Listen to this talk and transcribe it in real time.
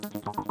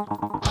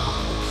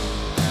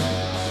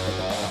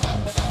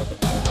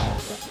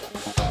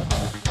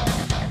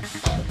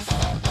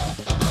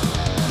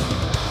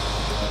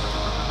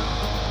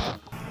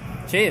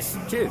Cheers.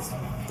 Cheers.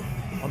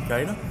 I'm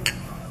Kana.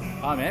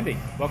 I'm Amby.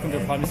 Welcome to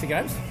Diplomacy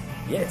Games.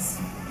 Yes.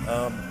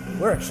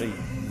 We're actually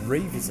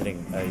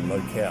revisiting a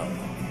locale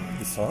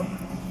this time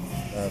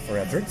for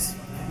our drinks.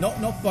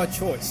 Not by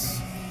choice,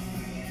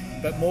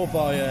 but more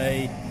by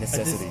a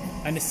Necessity.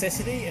 A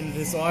necessity and a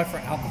desire for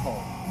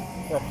alcohol.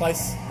 For a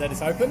place that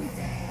is open,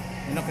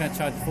 we're not going to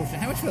charge a fortune.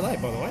 How much were they,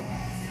 by the way?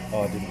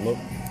 Oh, I didn't look.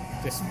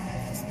 Just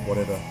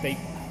Whatever. beat.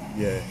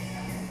 Yeah.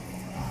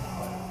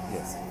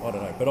 Yes. I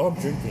don't know. But I'm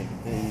drinking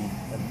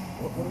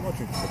what am I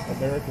drinking?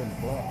 The American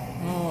Black.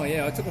 Oh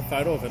yeah, I took a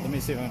photo of it. Let me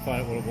see if I can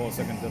find out what it was.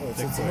 I can double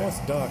check It's for a you. nice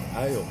dark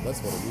ale. That's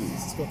what it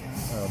is. It's got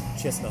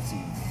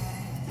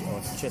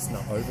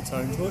chestnut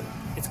overtone to it.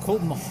 It's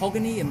called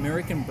Mahogany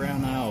American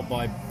Brown Ale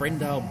by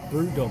Brendale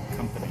Brewing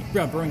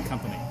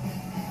Company.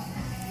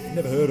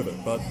 Never heard of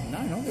it, but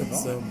No, not at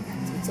it's all.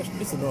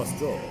 it's a nice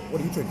draw.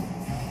 What are you drinking?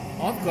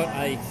 I've got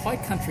a High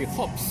Country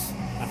Hops,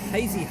 a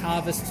Hazy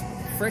Harvest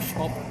Fresh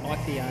Hop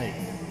IPA.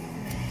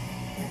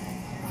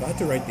 If I had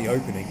to rate the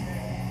opening,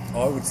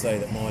 I would say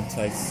that mine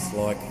tastes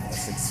like a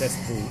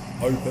successful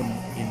open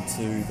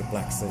into the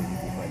Black Sea,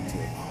 if you make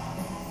it.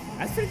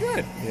 That's pretty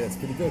good. Yeah, it's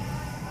pretty good.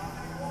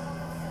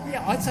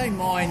 Yeah, I'd say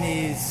mine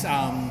is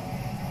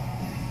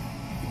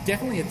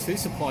definitely a 2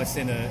 supply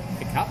centre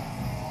pickup,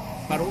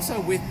 but also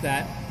with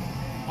that,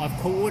 I've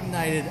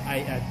coordinated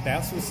a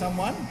bounce with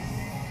someone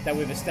that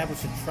we've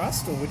established a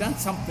trust, or we've done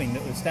something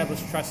that we've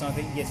established trust, and I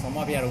think, yes, I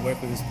might be able to work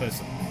with this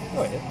person.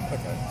 Oh, yeah,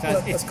 okay. So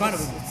Well, it's kind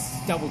of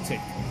it's- a double tick.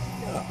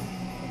 yeah.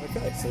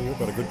 Okay, so you've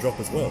got a good drop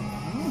as well.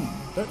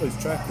 Don't lose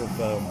track of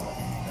the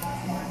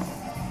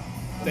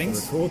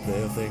Things. record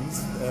there of things,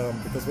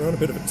 because we're on a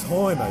bit of a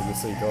timer, you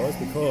see, guys,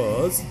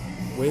 because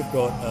we've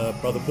got a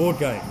Brother Board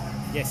Game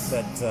Yes,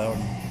 that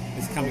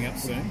is coming up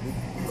soon. we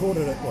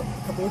recorded it, a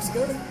couple of weeks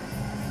ago?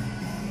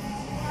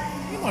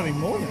 It might have been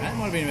more than that. It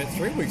might have been about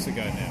 3 weeks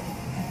ago now.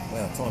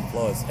 Wow, time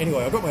flies.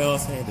 Anyway, I got my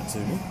ass handed to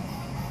me.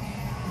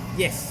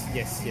 Yes.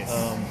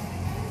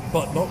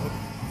 But not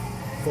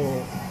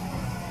for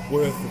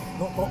worth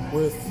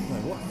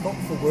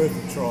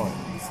of trying.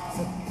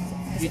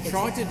 You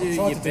tried to do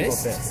Tried your to do my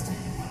best. best.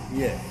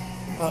 Yeah.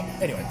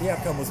 Anyway, the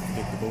outcome was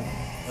predictable.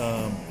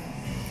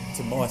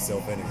 To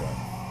myself, anyway.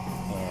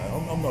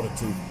 I'm not a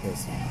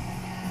two-person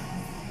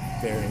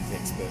variant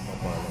expert, not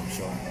by a long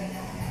shot.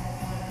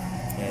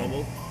 And,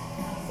 well,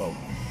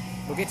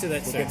 We'll get to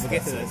that soon. We'll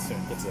get to that soon.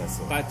 Get to that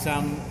soon. But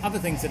other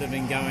things that have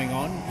been going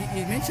on,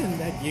 you mentioned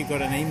that you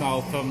got an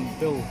email from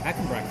Bill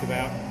Hackenbracht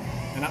about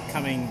an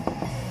upcoming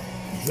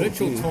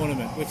virtual Thank you.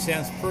 tournament, which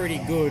sounds pretty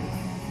good,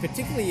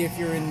 particularly if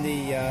you're in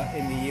the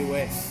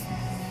US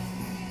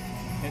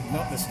and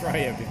not in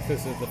Australia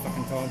because of the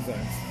fucking time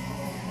zones.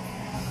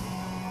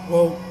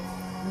 Well,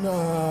 no,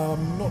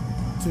 I'm not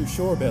too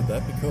sure about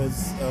that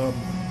because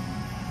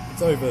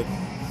it's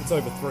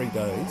over 3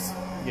 days.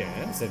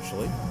 Yeah.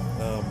 Essentially.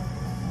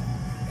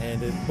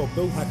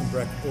 Bill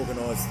Hackenbracht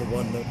organised the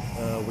one that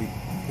we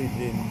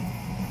competed in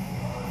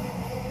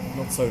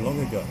not so long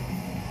ago,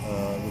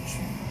 which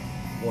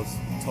was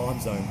time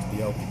zone to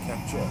be able to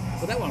capture.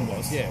 So that one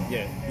was, yeah.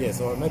 Yeah,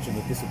 so I imagine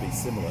that this would be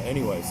similar.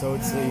 Anyway, so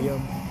it's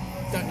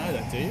Don't know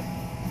that, do you?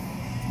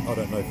 I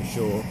don't know for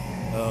sure,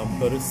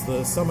 but it's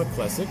the Summit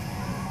Classic,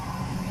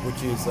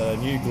 which is a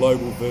new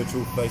global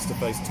virtual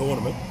face-to-face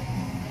tournament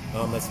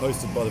that's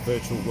hosted by the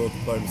virtual World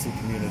Diplomacy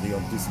community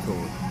on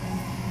Discord.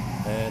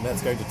 And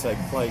that's going to take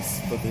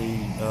place for the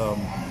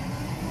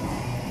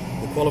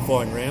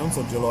qualifying rounds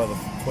on July the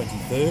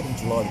 23rd and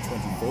July the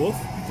 24th,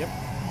 Yep.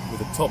 with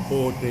the top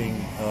board being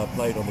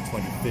played on the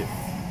 25th.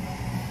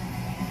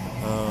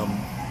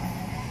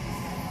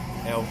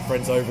 Our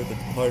friends over at the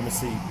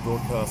Diplomacy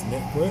Broadcast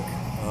Network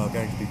are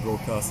going to be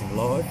broadcasting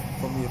live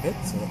from the event,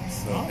 so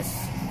that's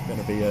Nice. going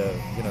to be a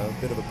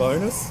bit of a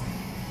bonus.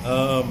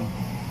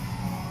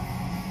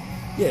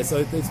 Yeah,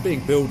 so it's being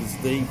billed as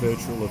the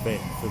virtual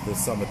event for the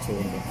summer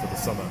tournament, for the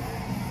summer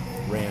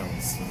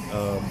rounds.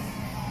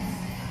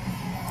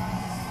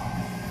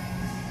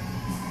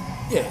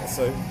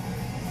 So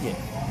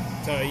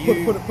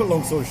you put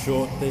long story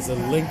short, there's a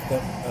link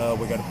that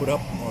we're going to put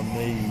up on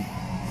the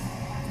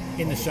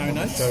in the show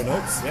notes? show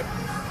notes. Yep.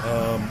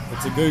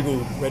 It's a Google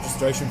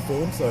registration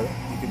form, so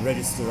you can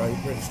register.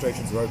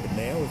 Registrations are open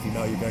now if you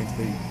know you're going to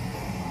be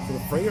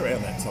sort of free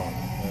around that time.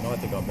 And I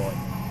think I might,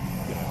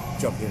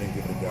 jump in and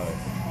give it a go.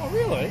 Oh,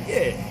 really?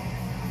 Yeah.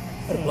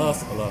 Had a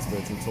blast at the last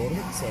virtual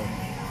tournament, so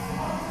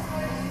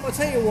Well, I'll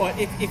tell you what,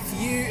 if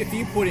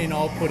you put in,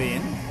 I'll put in,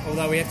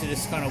 although we have to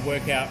just kind of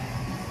work out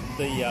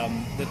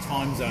the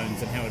time zones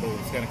and how it all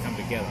is going to come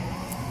together.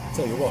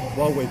 tell you what,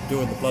 while we're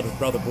doing the Blood of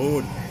Brother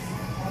Board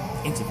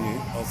interview,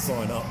 I'll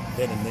sign up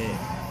then and there.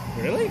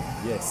 Really?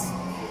 Yes.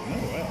 Oh,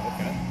 wow,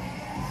 okay.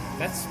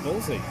 That's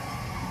ballsy.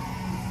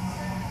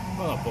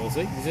 Well, not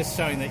ballsy, it's just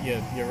showing that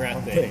you're out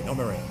I'm there. keen. I'm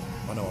around.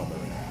 I know I'm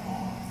around.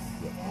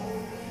 Yep.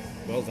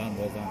 Well done.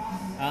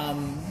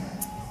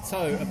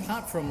 So,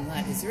 apart from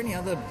that, is there any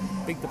other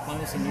big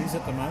diplomacy news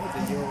at the moment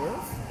that you're aware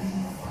of?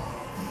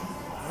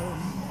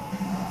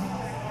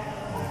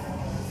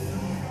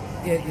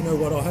 Yeah, you know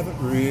what? I haven't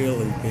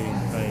really been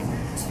paying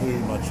too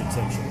much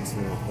attention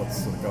to what's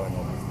sort of going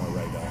on with my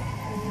radar.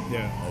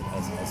 Yeah.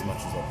 As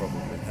much as I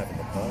probably have in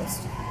the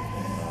past.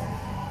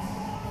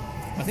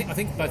 I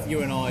think both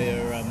you and I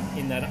are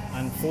in that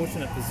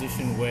unfortunate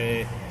position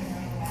where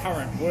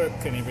current work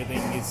and everything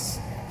is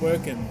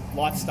work and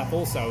life stuff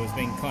also has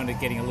been kind of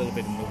getting a little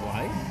bit in the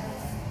way,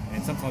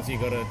 and sometimes you've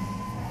got to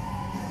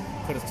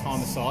put a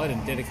time aside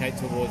and dedicate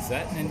towards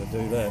that. And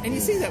do that. And you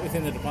see that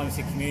within the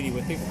diplomacy community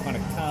where people kind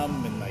of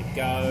come and they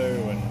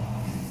go and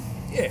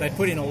they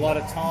put in a lot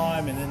of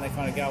time and then they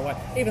kind of go away.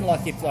 Even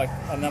like if like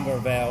a number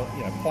of our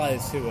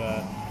players who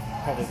are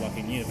probably like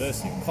in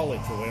university or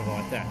college or whatever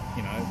like that,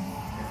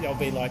 they'll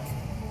be like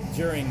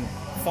during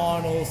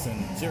finals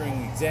and during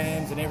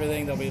exams and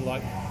everything, they'll be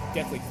like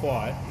deathly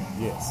quiet.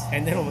 Yes.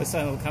 And then all of a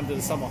sudden they'll come to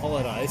the summer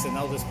holidays and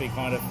they'll just be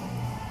kind of,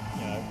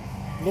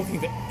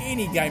 looking for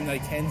any game they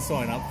can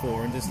sign up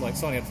for and just like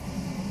signing up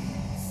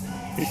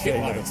for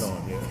shitloads.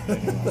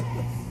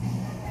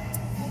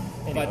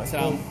 At a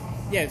time,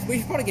 But we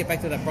should probably get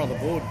back to that Brother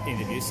Board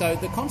interview. So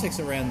the context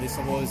around this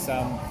was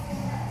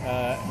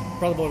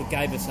Brother Board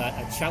gave us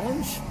a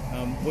challenge.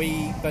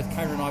 Both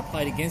Kana and I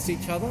played against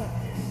each other.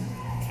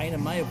 Kana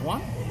may have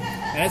won.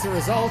 And as a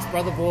result,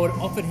 Brother Board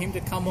offered him to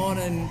come on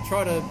and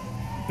try to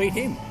beat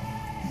him.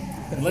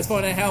 And let's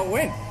find out how it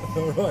went.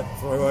 All right,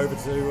 throw over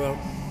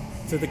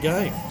to the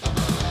game.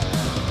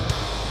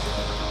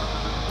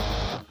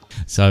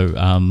 So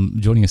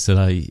joining us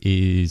today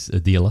is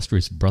the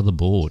illustrious Brother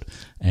Board,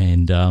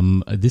 and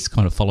this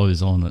kind of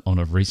follows on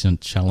a recent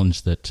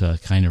challenge that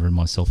Kana and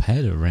myself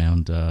had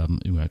around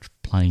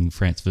playing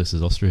France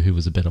versus Austria, who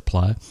was a better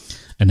player.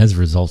 And as a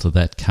result of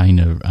that,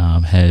 Kana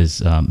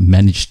has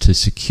managed to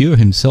secure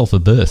himself a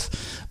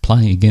berth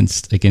playing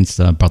against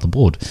Brother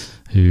Board,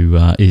 who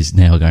is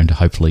now going to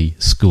hopefully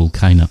school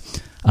Kana.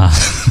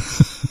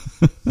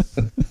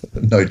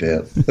 No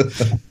doubt.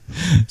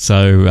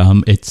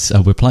 So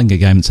we're playing a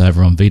game that's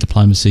over on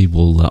V-Diplomacy.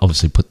 We'll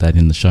obviously put that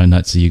in the show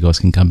notes so you guys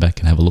can come back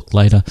and have a look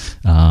later.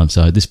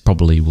 So this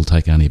probably will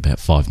take only about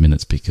 5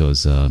 minutes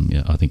because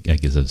I think,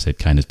 as I said,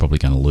 Kane is probably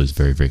going to lose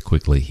very, very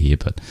quickly here.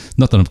 But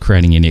not that I'm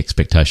creating any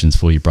expectations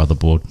for you, Brother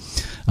Board.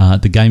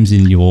 The game's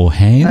in your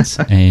hands,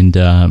 and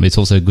it's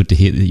also good to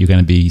hear that you're going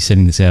to be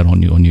sending this out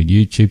on your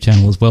YouTube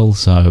channel as well.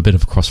 So a bit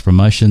of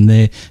cross-promotion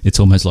there.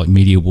 It's almost like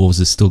Media Wars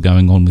is still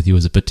going on with you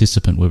as a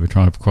participant where we're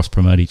trying to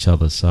cross-promote each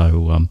other.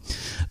 So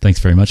thanks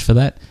very much for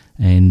that.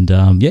 And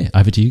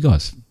over to you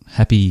guys.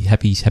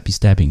 Happy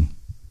stabbing.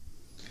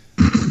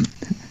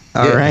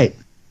 All right.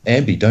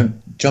 Ambi, don't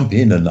jump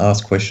in and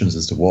ask questions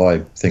as to why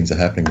things are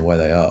happening the way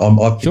they are.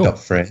 I've picked up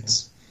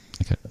France.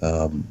 Okay.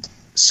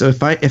 So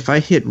if I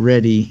hit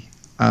ready,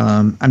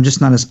 I'm just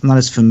not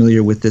as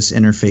familiar with this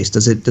interface.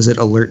 Does it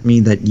alert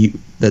me that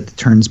the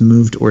turn's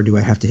moved, or do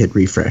I have to hit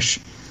refresh?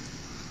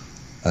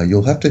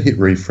 You'll have to hit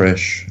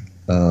refresh.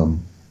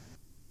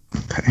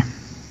 Okay.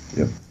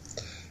 Yep.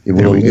 It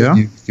will let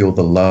you if you're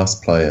the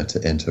last player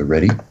to enter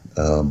ready.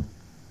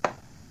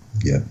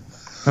 Yeah.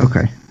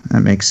 Okay,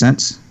 that makes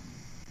sense.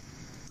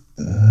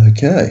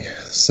 Okay,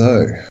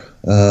 so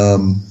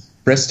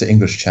Brest to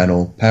English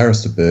Channel,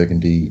 Paris to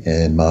Burgundy,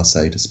 and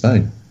Marseille to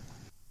Spain.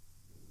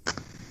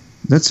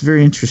 That's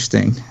very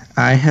interesting.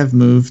 I have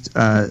moved.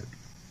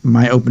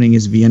 My opening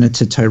is Vienna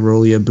to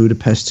Tyrolia,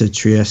 Budapest to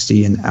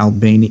Trieste, and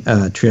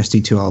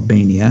Trieste to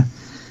Albania.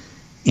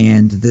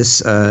 And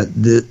these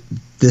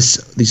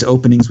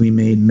openings we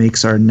made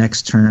makes our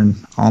next turn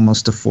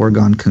almost a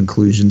foregone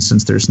conclusion,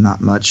 since there's not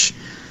much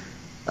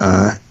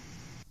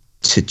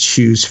to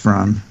choose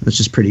from, which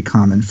is pretty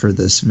common for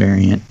this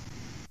variant.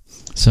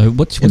 So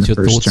what's your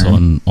thoughts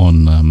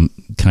on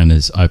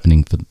Kana's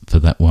opening for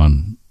that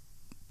one,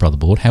 Brother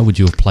Board? How would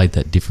you have played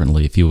that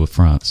differently if you were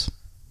France?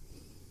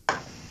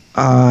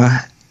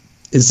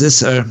 Is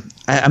this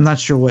I'm not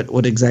sure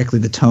what exactly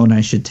the tone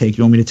I should take.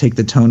 You want me to take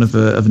the tone of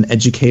an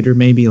educator,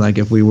 maybe? Like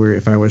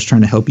if I was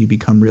trying to help you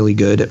become really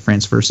good at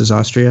France versus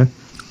Austria?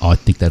 I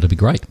think that'd be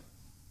great.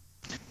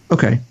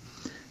 Okay.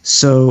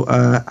 So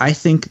I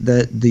think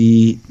that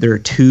there are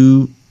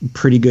two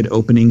pretty good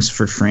openings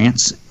for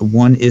France.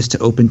 One is to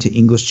open to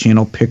English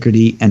Channel,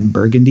 Picardy, and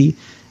Burgundy,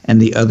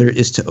 and the other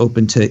is to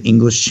open to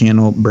English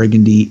Channel,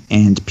 Burgundy,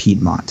 and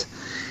Piedmont.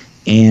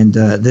 And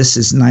this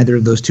is neither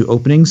of those two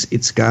openings.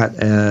 It's got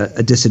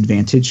a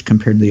disadvantage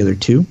compared to the other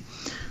two,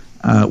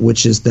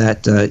 which is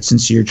that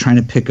since you're trying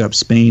to pick up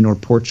Spain or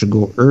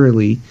Portugal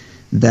early,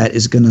 that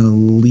is going to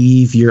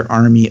leave your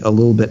army a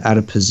little bit out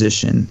of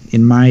position.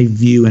 In my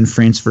view, in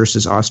France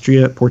versus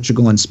Austria,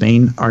 Portugal and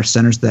Spain are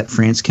centers that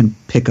France can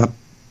pick up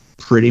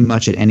pretty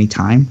much at any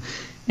time,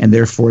 and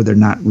therefore they're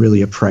not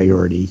really a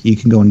priority. You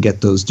can go and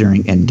get those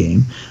during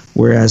endgame.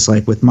 Whereas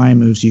like with my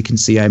moves, you can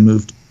see I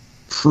moved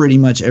pretty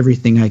much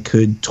everything I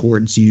could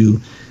towards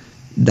you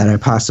that I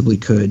possibly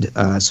could,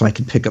 so I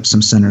could pick up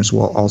some centers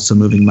while also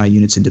moving my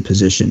units into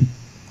position.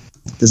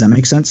 Does that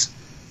make sense?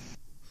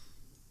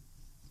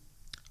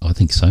 I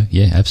think so.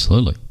 Yeah,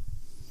 absolutely.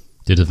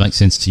 Did it make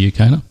sense to you,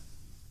 Kana?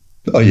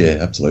 Oh, yeah,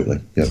 absolutely.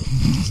 Yep.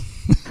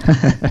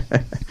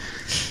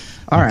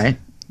 All right.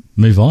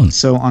 move on.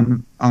 So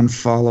on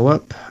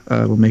follow-up,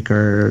 we'll make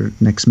our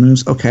next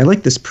moves. Okay, I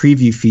like this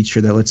preview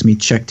feature that lets me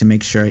check to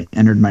make sure I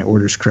entered my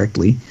orders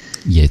correctly.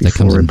 Yeah, that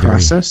comes in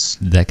process.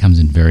 That comes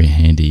in very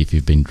handy if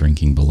you've been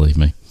drinking, believe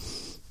me.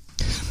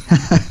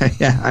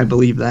 Yeah, I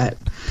believe that.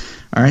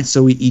 All right,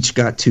 so we each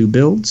got 2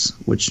 builds,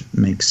 which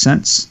makes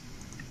sense.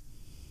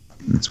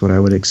 That's what I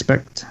would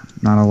expect.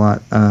 Not a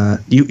lot.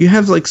 You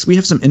have we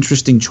have some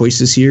interesting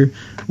choices here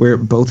where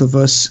both of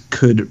us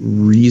could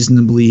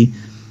reasonably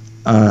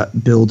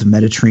build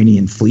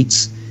Mediterranean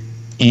fleets,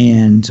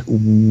 and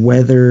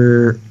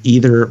whether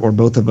either or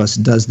both of us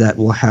does that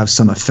will have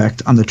some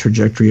effect on the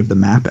trajectory of the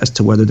map as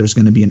to whether there's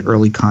going to be an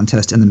early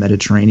contest in the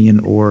Mediterranean,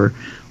 or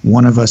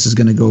one of us is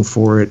going to go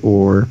for it,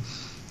 or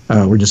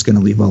we're just going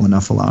to leave well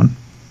enough alone.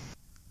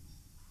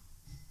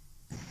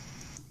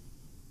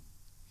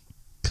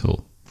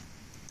 Cool.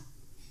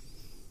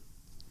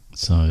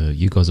 So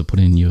you guys are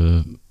putting in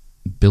your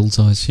builds,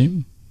 I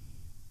assume?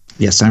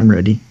 Yes, I'm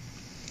ready.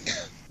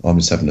 I'm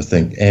just having to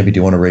think. Amby, do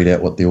you want to read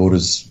out what the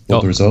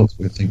results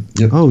we think?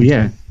 Yep. Oh,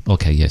 yeah.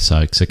 Okay, yeah.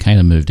 So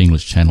Kana moved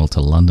English Channel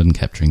to London,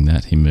 capturing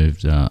that. He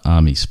moved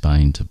Army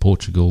Spain to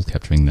Portugal,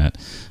 capturing that.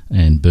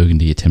 And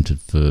Burgundy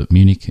attempted for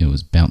Munich. It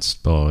was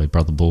bounced by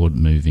Brotherboard,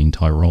 moving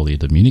Tyrolia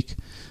to Munich.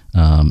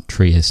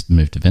 Trieste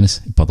moved to Venice.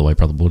 By the way,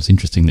 Brotherboard, it's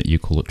interesting that you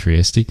call it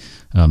Trieste.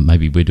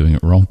 Maybe we're doing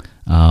it wrong.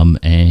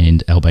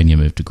 And Albania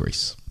moved to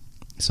Greece.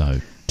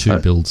 So 2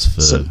 builds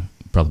for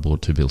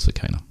Brotherboard, 2 builds for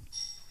Kana.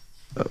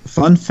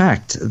 Fun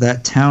fact,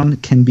 that town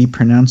can be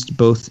pronounced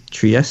both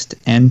Trieste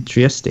and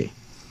Trieste.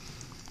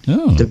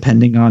 Oh.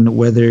 Depending on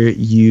whether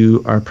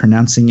you are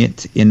pronouncing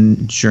it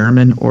in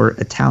German or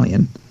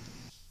Italian.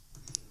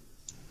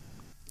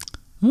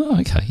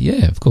 Oh, okay.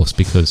 Yeah, of course.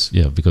 Because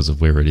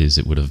of where it is,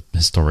 it would have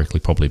historically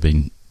probably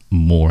been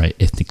more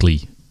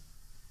ethnically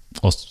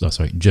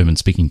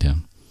German-speaking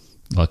town.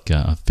 Like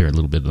a very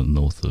little bit in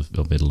the north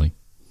of Italy.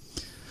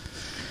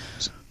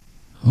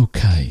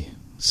 Okay,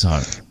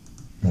 so...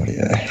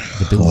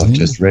 I've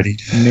just ready.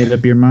 Made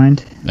up your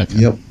mind? Okay.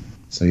 Yep.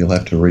 So you'll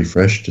have to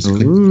refresh. Just click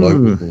the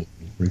global,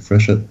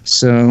 refresh it.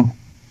 So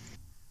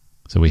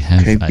we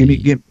have. Okay,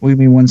 give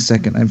me 1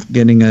 second. I'm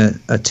getting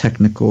a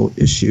technical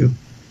issue.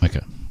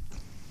 Okay.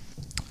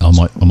 I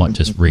might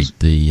just read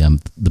the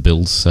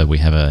builds. So we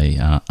have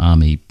a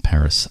Army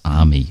Paris,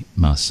 Army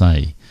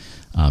Marseille,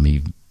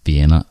 Army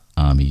Vienna,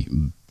 Army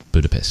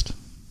Budapest.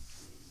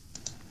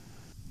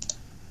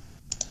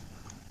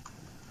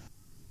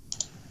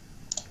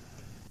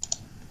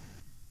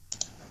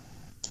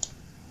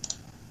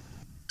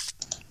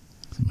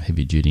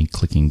 Heavy duty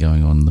clicking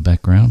going on in the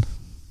background.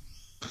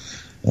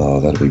 Oh,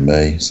 that'll be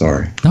me.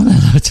 Sorry. No,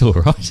 it's all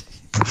right.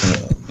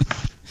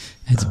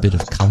 Adds a bit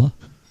of colour.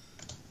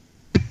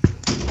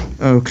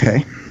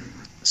 Okay,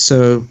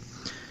 so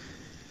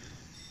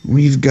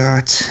we've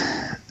got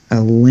a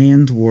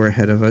land war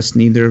ahead of us.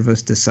 Neither of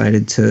us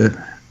decided to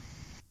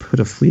put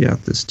a fleet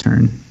out this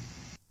turn.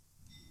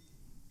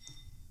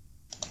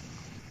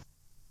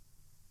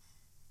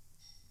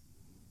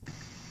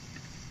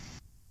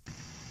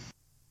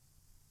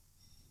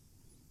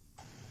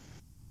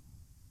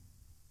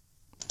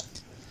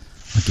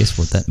 I guess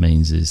what that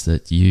means is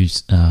that you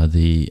are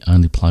the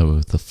only player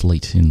with the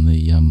fleet in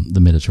the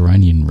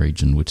Mediterranean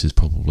region, which is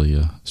probably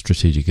a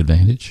strategic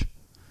advantage.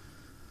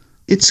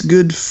 It's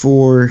good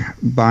for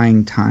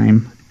buying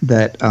time.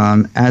 That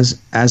as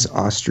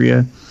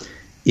Austria,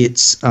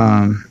 it's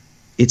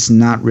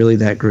not really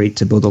that great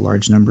to build a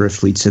large number of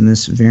fleets in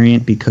this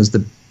variant, because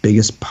the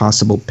biggest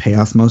possible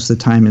payoff most of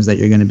the time is that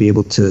you're going to be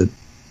able to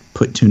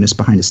put Tunis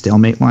behind a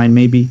stalemate line,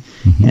 maybe,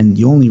 and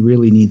you only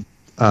really need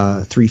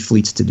 3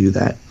 fleets to do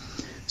that.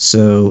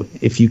 So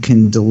if you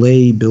can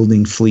delay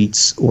building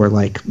fleets, or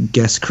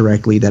guess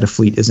correctly that a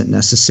fleet isn't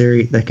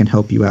necessary, that can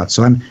help you out.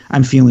 So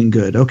I'm feeling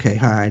good. Okay,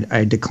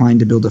 I declined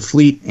to build a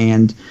fleet,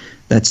 and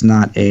that's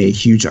not a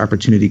huge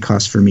opportunity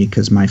cost for me,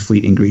 because my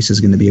fleet in Greece is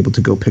going to be able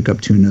to go pick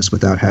up Tunis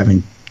without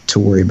having to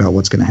worry about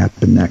what's going to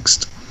happen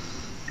next.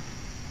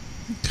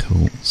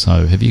 Cool.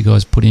 So have you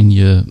guys put in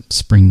your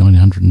Spring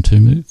 902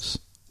 moves?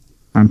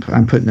 I'm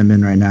putting them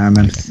in right now.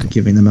 I'm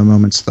giving them a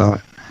moment's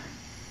thought.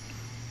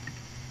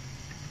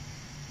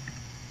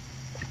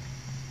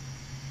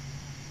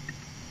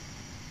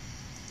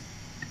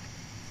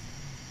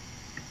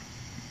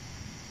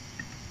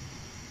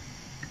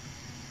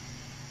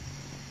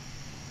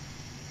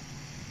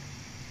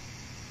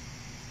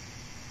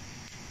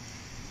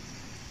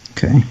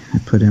 Okay, I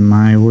put in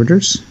my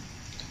orders.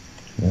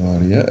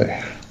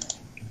 Rightio.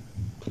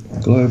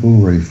 Global,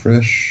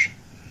 refresh.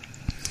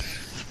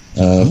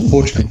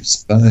 Portugal,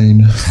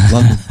 Spain,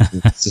 London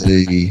to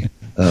Sea,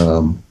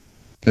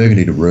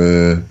 Burgundy to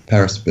Rur,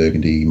 Paris to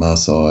Burgundy,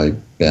 Marseille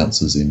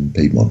bounces in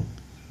Piedmont.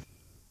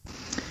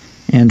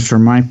 And for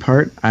my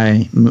part,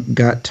 I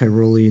got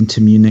Tyrolia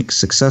to Munich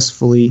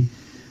successfully,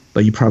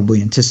 but you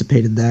probably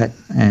anticipated that,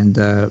 and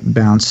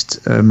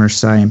bounced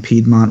Marseille and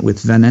Piedmont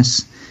with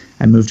Venice.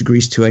 I moved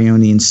Greece to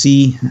Ionian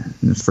Sea,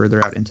 and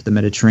further out into the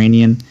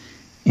Mediterranean.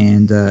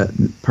 And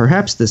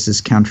perhaps this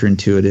is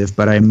counterintuitive,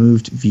 but I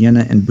moved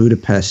Vienna and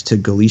Budapest to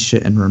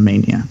Galicia and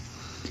Romania.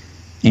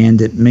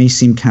 And it may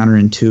seem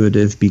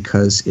counterintuitive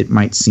because it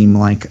might seem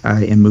like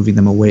I am moving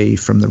them away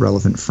from the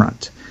relevant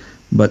front.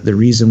 But the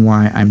reason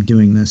why I'm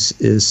doing this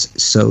is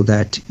so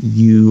that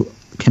you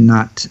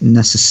cannot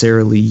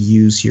necessarily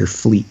use your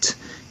fleet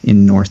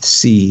in North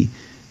Sea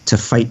to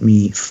fight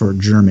me for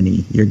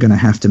Germany. You're going to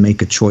have to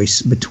make a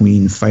choice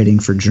between fighting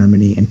for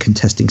Germany and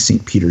contesting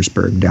St.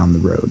 Petersburg down the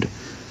road.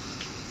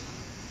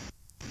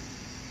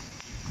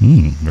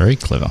 Very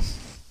clever.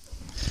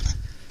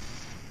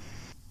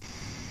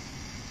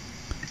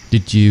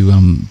 Did you,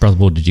 Brother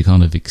Board, did you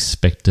kind of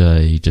expect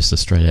just a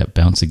straight-out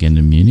bounce again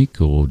in Munich,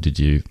 or did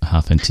you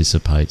half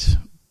anticipate?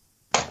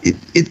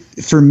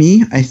 For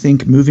me, I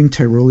think moving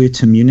Tyrolia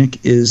to Munich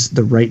is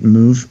the right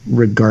move,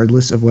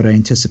 regardless of what I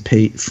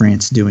anticipate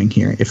France doing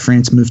here. If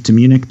France moves to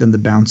Munich, then the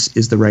bounce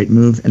is the right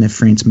move, and if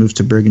France moves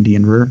to Burgundy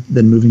and Ruhr,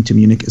 then moving to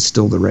Munich is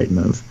still the right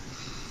move.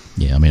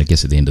 Yeah, I mean, I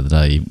guess at the end of the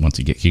day, once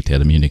you get kicked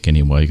out of Munich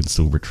anyway, you can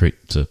still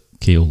retreat to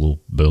Kiel or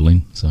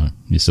Berlin, so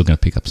you're still going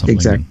to pick up something.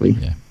 Exactly.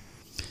 Yeah.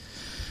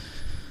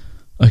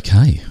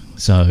 Okay,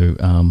 so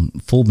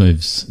full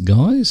moves,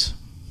 guys.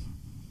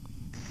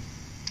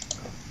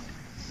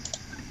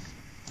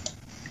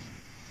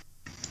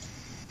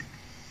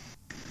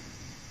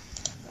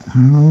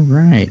 All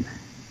right.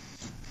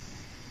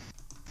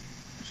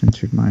 I've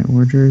entered my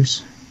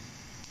orders.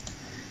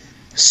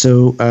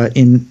 So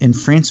in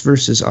France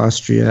versus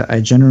Austria,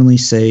 I generally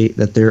say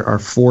that there are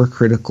 4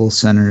 critical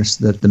centers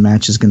that the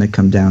match is going to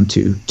come down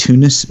to: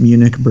 Tunis,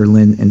 Munich,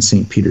 Berlin, and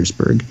St.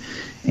 Petersburg.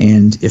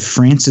 And if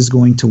France is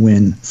going to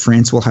win,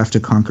 France will have to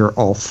conquer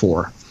all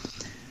 4.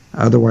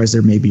 Otherwise,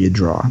 there may be a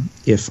draw.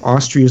 If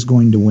Austria is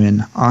going to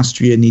win,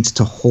 Austria needs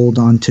to hold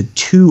on to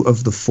 2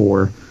 of the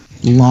 4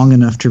 long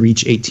enough to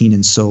reach 18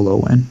 in solo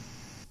win.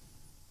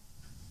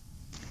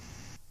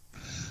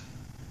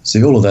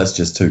 See, all of that's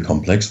just too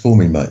complex for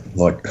me, mate.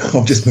 Like,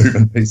 I'm just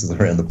moving pieces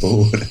around the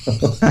board.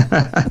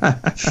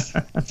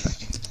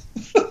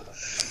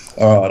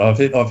 All right, I've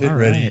hit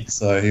ready, right.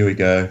 so here we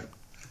go.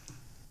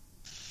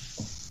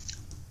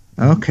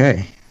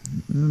 Okay.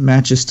 The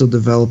match is still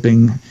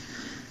developing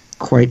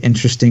quite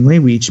interestingly.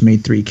 We each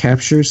made 3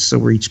 captures, so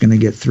we're each going to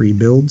get 3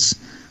 builds.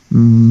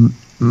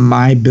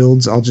 My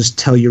builds, I'll just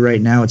tell you right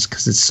now, it's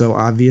because it's so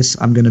obvious.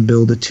 I'm going to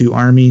build 2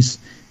 armies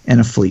and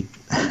a fleet.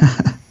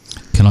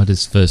 Can I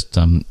just first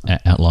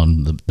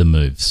outline the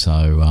moves?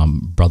 So,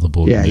 Brother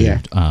Board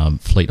moved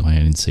Fleet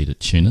Iron in Sea to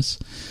Tunis,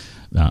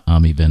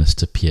 Army Venice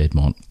to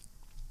Piedmont.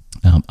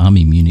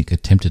 Army Munich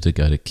attempted to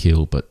go to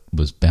Kiel but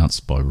was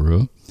bounced by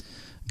Ruhr.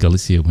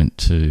 Galicia went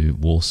to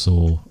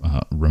Warsaw.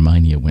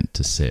 Romania went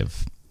to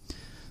Sev.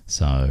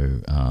 So,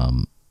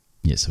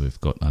 so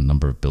we've got a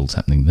number of builds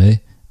happening there.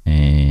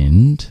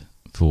 And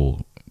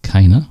for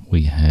Cana,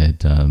 we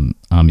had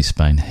Army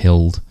Spain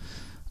held.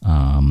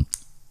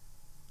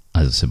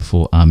 As I said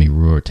before, Army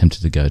Ruhr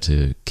attempted to go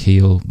to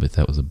Kiel, but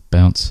that was a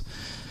bounce.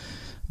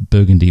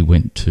 Burgundy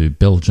went to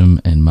Belgium,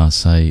 and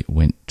Marseille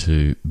went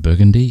to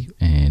Burgundy,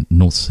 and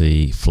North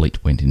Sea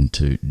Fleet went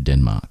into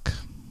Denmark.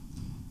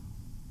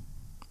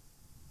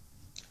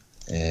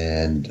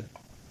 And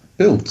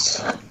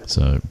builds.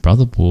 So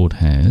Brother Board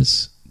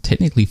has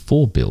technically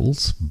 4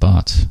 builds,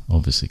 but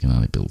obviously can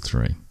only build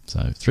 3.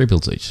 So 3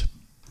 builds each.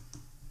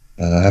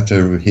 I have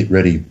to hit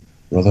ready,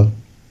 brother.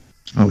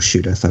 Oh,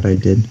 shoot, I thought I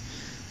did.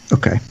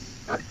 Okay.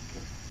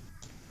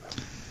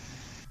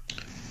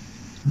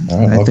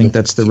 All right, I think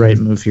that's the right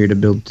move here to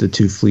build the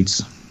 2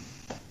 fleets.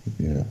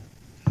 Yeah.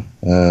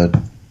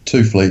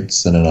 2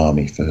 fleets and an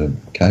army for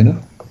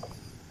Cana.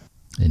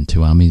 And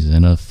 2 armies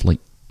and a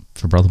fleet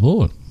for Brother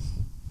Board.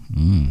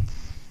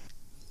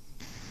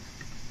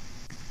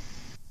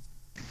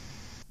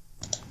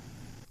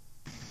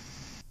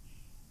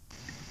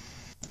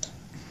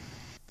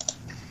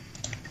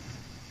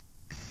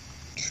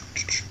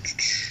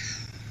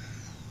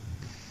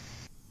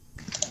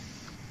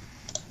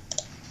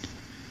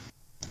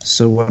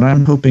 So what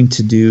I'm hoping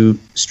to do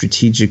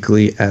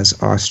strategically as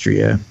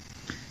Austria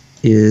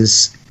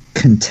is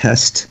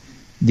contest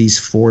these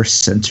 4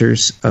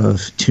 centers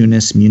of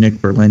Tunis,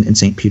 Munich, Berlin, and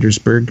St.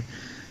 Petersburg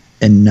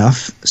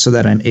enough so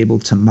that I'm able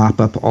to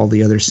mop up all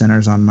the other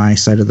centers on my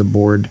side of the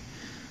board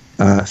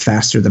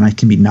faster than I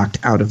can be knocked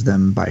out of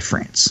them by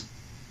France.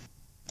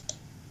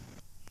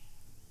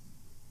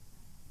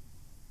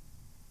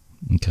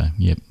 Okay,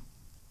 yep.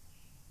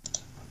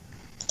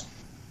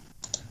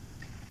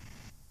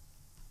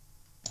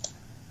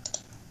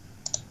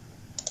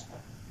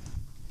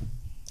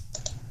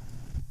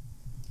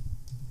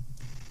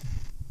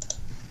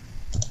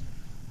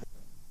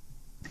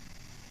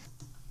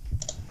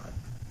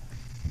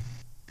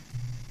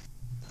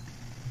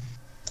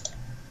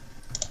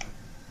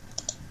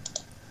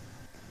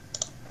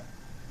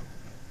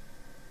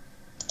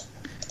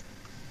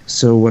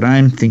 So what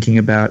I'm thinking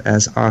about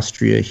as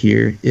Austria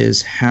here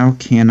is how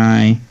can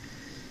I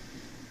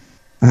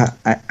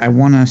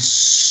want to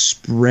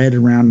spread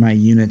around my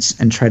units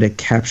and try to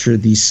capture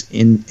these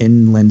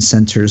inland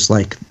centers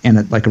like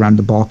around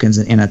the Balkans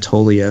and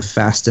Anatolia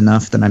fast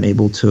enough that I'm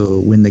able to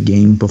win the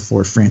game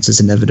before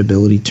France's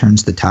inevitability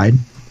turns the tide.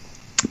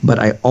 but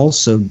I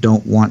also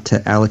don't want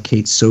to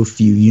allocate so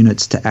few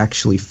units to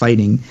actually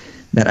fighting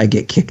that I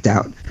get kicked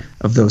out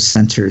of those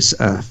centers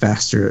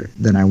faster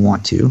than I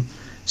want to.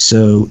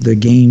 So the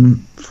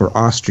game for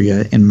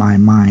Austria, in my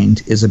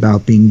mind, is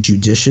about being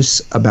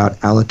judicious about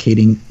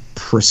allocating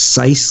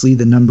precisely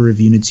the number of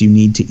units you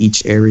need to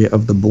each area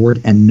of the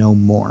board and no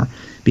more.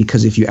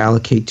 Because if you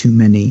allocate too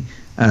many,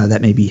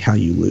 that may be how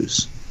you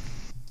lose.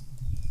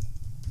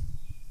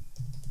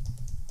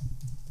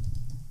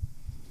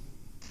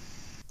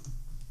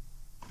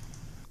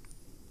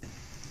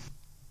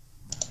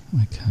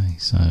 Okay,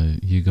 so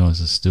you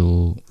guys are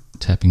still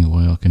tapping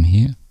away, I can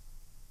hear.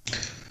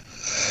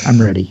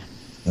 I'm ready.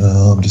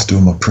 I'm just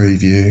doing my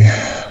preview.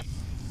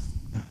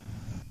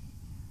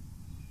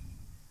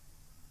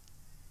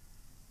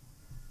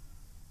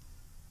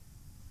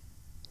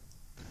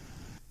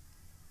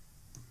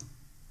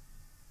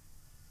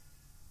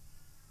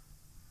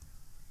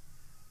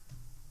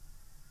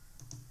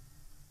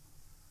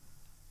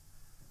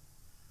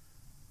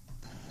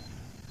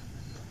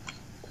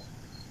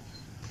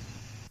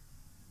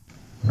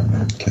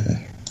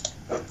 Okay.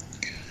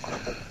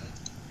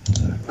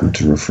 Good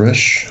to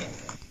refresh.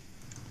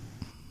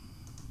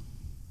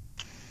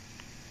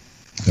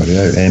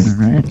 Audio and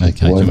All right. Okay,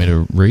 do you want me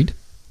to read?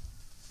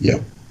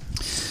 Yep.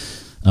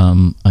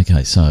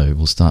 Okay, so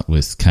we'll start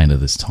with Cana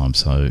this time.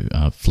 So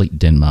Fleet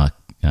Denmark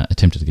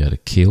attempted to go to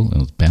Kiel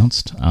and was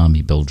bounced.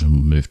 Army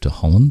Belgium moved to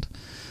Holland.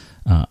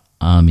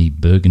 Army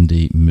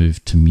Burgundy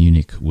moved to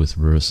Munich with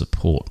Ruhr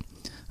support.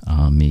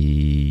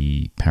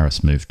 Army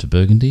Paris moved to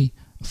Burgundy.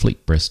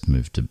 Fleet Brest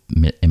moved to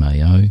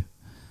MAO.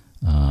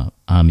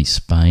 Army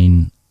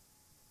Spain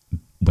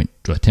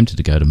attempted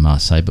to go to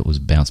Marseille but was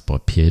bounced by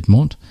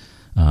Piedmont.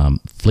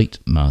 Fleet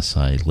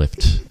Marseille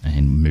left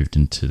and moved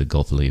into the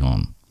Gulf of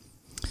Lyon.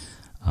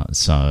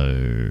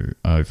 So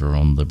over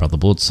on the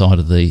Brotherboard side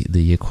of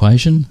the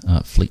equation,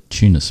 Fleet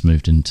Tunis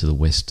moved into the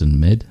Western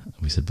Med.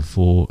 We said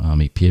before,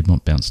 Army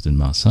Piedmont bounced in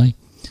Marseille.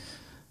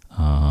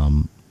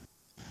 Army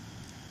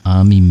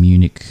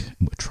Munich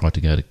tried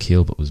to go to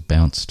Kiel but was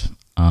bounced.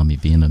 Army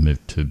Vienna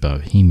moved to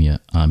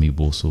Bohemia. Army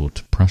Warsaw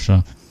to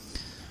Prussia.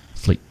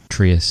 Fleet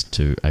Trieste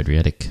to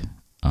Adriatic.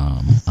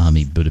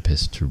 Army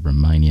Budapest to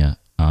Romania.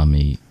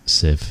 Army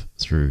Sev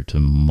through to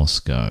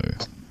Moscow.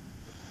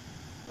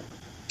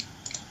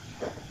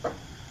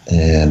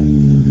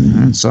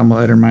 And So I'm going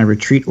to enter my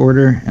retreat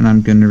order, and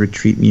I'm going to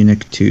retreat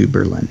Munich to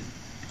Berlin.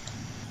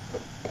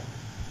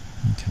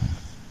 Okay.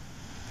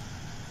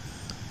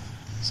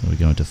 So we're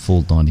going to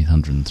full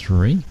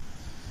 1903.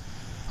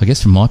 I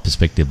guess from my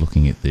perspective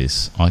looking at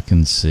this, I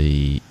can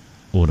see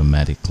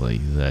automatically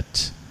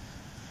that...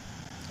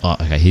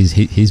 okay,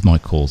 here's my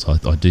calls.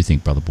 I do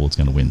think Brotherboard's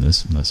going to win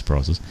this, no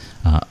surprises,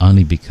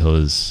 only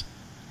because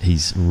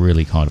he's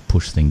really kind of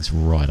pushed things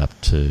right up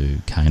to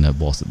Cana,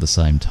 whilst at the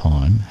same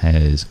time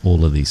has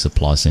all of these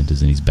supply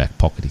centres in his back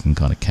pocket he can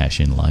kind of cash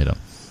in later.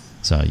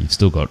 So you've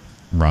still got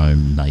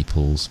Rome,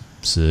 Naples,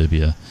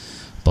 Serbia,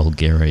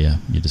 Bulgaria.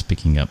 You're just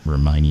picking up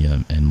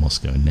Romania and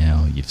Moscow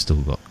now. You've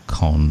still got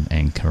Con,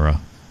 Ankara,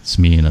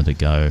 Smyrna to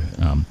go.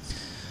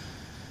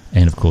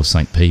 And of course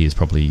St. P is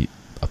probably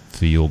up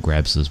for your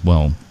grabs as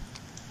well.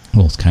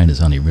 Whilst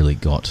Cana's only really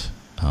got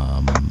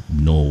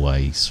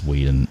Norway,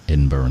 Sweden,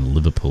 Edinburgh and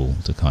Liverpool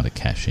to kind of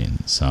cash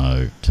in.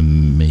 So to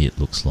me it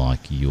looks like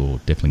you're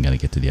definitely going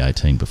to get to the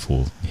 18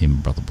 before him,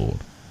 Brotherboard.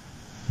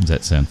 Does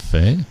that sound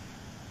fair?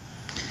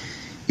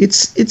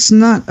 It's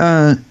not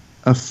a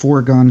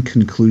foregone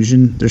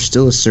conclusion. There's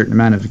still a certain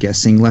amount of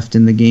guessing left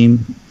in the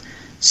game,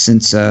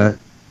 since the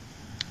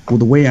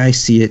way I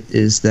see it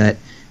is that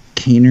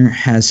Kaner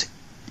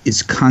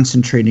is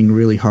concentrating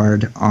really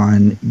hard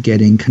on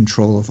getting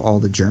control of all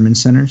the German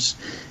centers,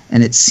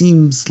 and it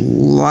seems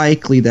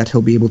likely that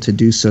he'll be able to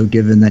do so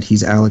given that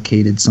he's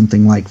allocated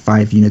something like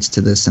 5 units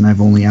to this and I've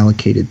only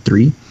allocated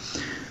 3.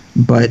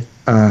 But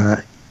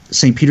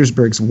St.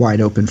 Petersburg's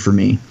wide open for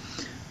me,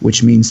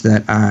 which means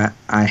that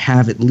I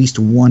have at least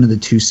one of the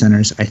 2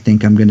 centers I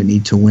think I'm going to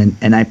need to win,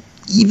 and I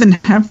even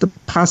have the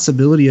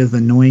possibility of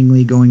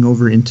annoyingly going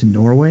over into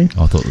Norway.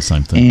 I thought the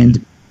same thing.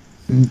 And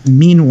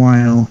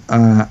meanwhile,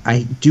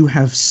 I do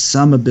have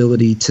some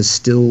ability to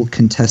still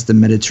contest the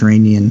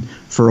Mediterranean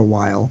for a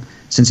while,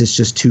 since it's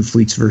just 2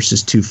 fleets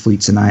versus 2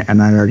 fleets, and I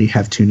already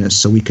have Tunis,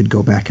 so we could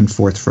go back and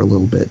forth for a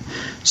little bit.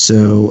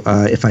 So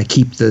if I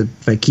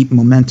keep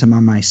momentum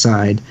on my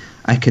side,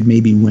 I could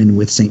maybe win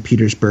with St.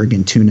 Petersburg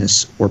and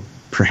Tunis, or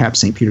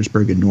perhaps St.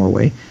 Petersburg and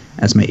Norway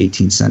as my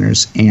 18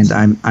 centers. And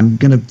I'm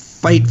going to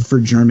fight for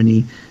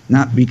Germany,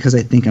 not because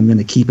I think I'm going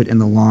to keep it in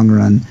the long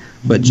run,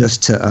 but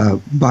just to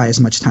buy as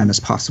much time as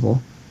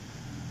possible.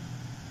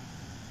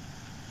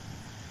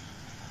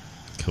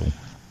 Cool.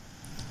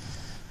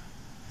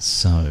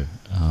 So,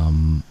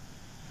 I'm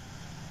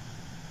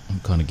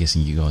kind of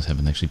guessing you guys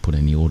haven't actually put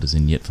any orders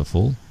in yet for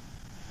fall.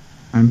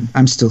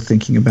 I'm still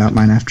thinking about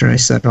mine after I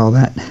said all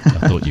that.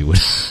 I thought you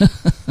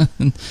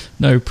would.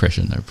 No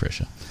pressure, no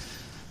pressure.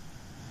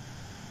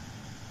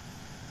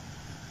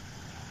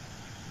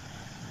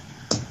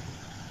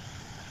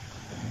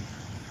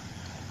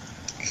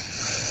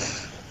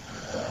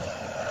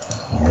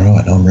 all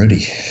I'm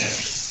ready.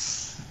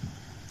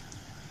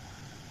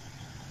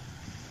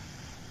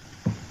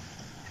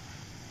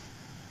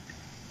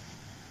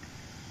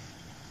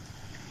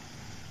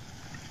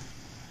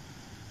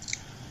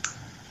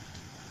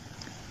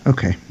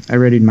 Okay, I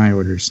readied my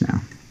orders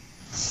now.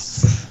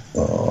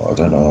 Oh, I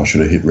don't know. I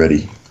should have hit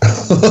ready.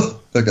 Okay,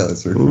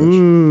 that's very fresh.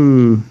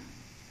 Ooh.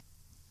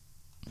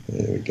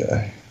 There we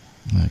go.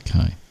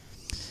 Okay.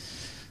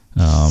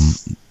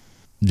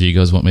 Do you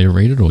guys want me to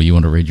read it, or you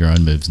want to read your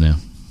own moves now?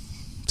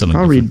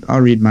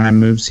 I'll read my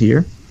moves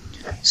here.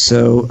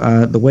 So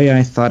the way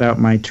I thought out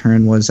my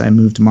turn was I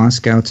moved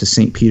Moscow to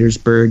St.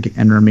 Petersburg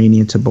and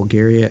Romania to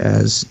Bulgaria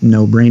as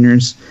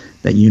no-brainers.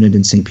 That unit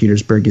in St.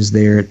 Petersburg is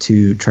there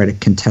to try to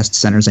contest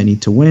centers I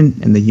need to win,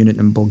 and the unit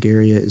in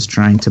Bulgaria is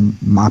trying to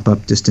mop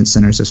up distant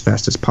centers as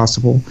fast as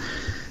possible.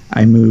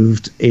 I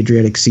moved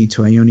Adriatic Sea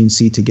to Ionian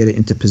Sea to get it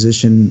into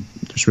position.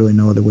 There's really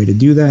no other way to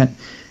do that.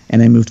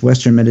 And I moved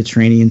Western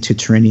Mediterranean to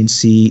Tyrrhenian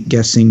Sea,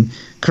 guessing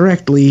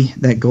correctly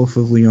that Gulf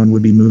of Lyon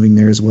would be moving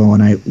there as well,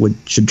 and I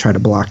should try to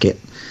block it.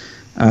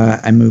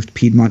 I moved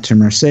Piedmont to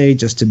Marseille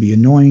just to be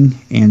annoying,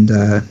 and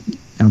I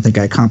don't think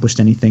I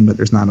accomplished anything, but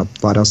there's not a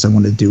lot else I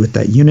wanted to do with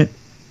that unit.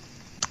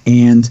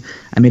 And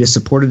I made a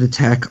supported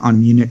attack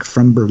on Munich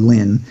from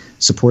Berlin,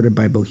 supported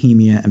by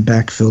Bohemia, and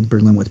backfilled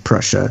Berlin with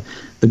Prussia.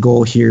 The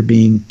goal here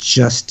being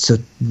just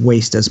to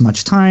waste as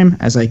much time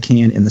as I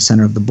can in the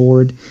center of the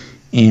board,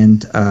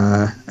 and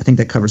I think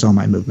that covers all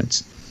my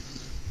movements.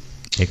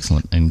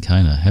 Excellent. And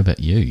Kana, how about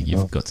you?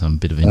 You've got some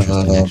bit of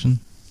interesting action.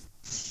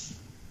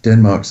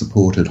 Denmark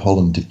supported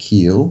Holland to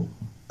Kiel.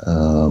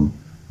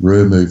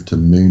 Ruhr moved to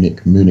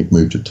Munich. Munich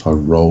moved to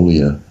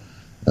Tyrolia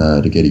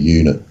to get a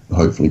unit,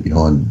 hopefully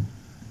behind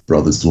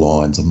Brothers'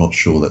 lines. I'm not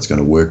sure that's going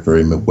to work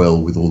very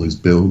well with all these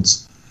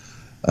builds.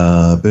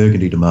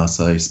 Burgundy to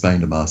Marseille,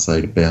 Spain to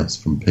Marseille to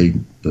bounce from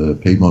the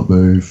Piedmont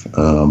move.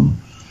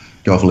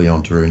 Gulf of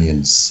Lyon,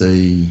 Tyrrhenian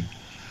Sea.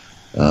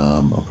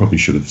 I probably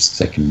should have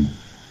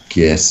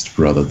second-guessed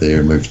brother there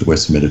and moved to the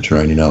Western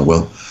Mediterranean. Oh,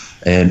 well.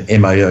 And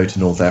MAO to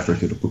North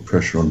Africa to put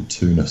pressure on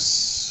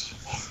Tunis.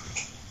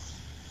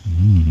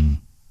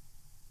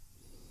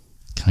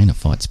 Kana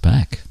fights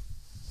back.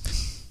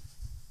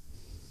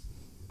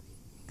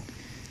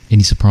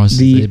 Any surprises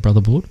there,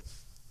 Brother Board?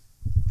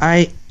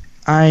 I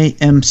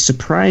am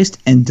surprised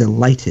and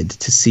delighted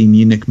to see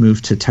Munich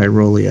move to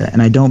Tyrolia,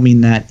 and I don't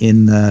mean that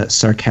in the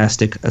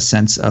sarcastic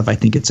sense of I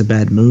think it's a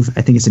bad move.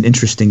 I think it's an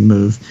interesting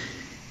move,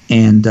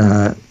 and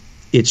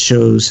it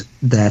shows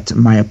that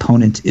my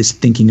opponent is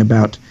thinking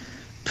about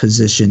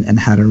position and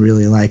how to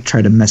really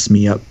try to mess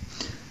me up.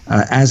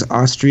 As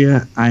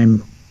Austria,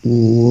 I'm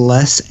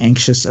less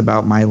anxious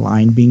about my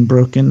line being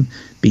broken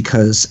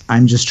because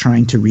I'm just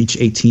trying to reach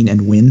 18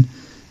 and win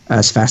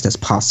as fast as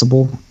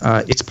possible.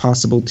 It's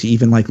possible to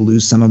even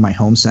lose some of my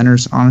home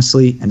centers,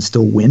 honestly, and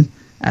still win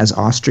as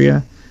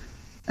Austria.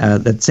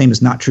 That same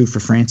is not true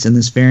for France in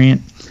this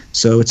variant,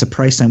 so it's a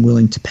price I'm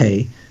willing to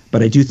pay,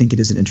 but I do think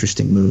it is an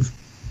interesting move.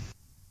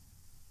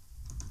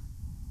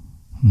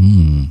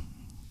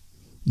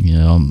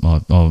 Yeah,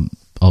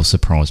 I was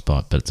surprised by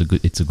it, but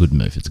it's a good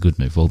move. It's a good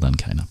move. Well done,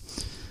 Kana.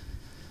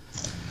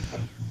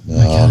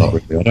 No, not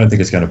really. I don't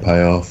think it's going to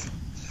pay off.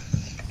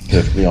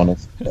 Perfectly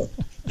honest.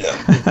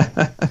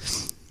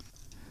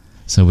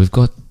 So we've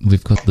got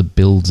the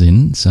builds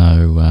in.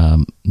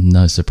 So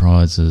no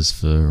surprises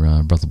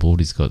for Brother Board.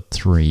 He's got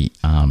 3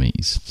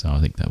 armies. So I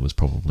think that was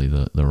probably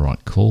the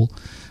right call.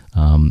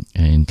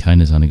 And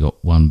Kana's only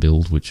got 1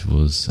 build, which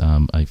was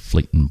a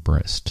Fleet and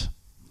Brest.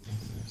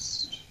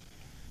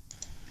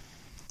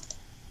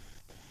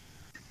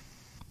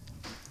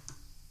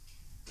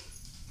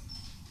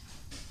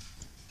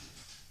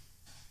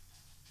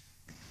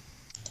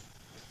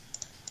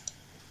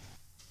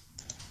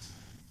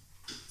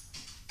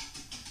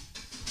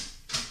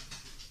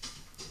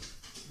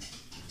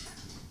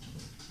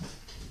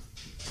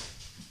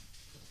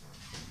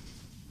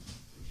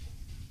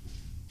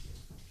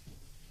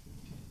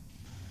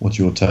 What's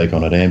your take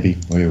on it, Amby?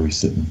 Where are we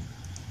sitting?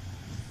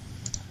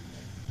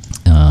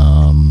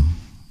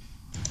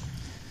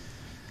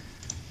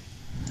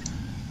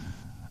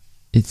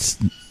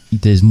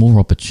 There's more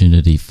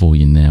opportunity for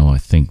you now, I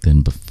think,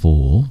 than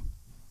before,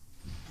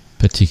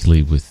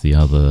 particularly with the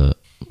other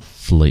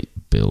fleet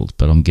build.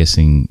 But I'm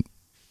guessing,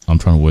 I'm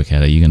trying to work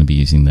out, are you going to be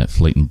using that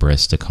Fleet and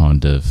Brest to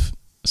kind of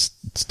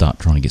start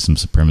trying to get some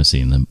supremacy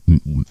in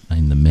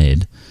the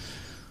Med,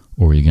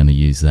 or are you going to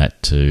use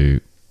that to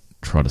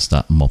try to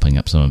start mopping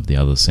up some of the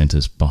other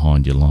centres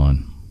behind your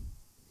line?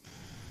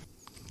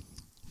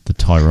 The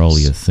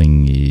Tyrolia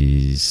thing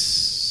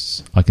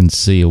is, I can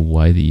see a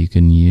way that you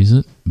can use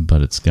it,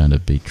 but it's going to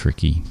be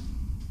tricky.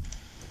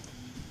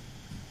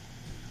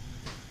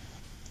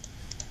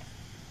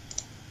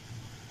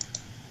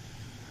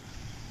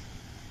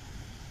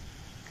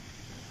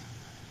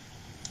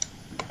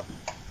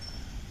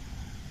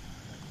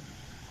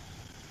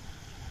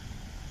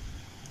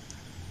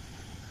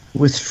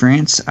 With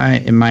France,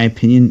 in my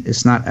opinion,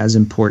 it's not as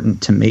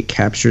important to make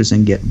captures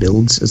and get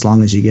builds as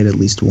long as you get at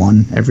least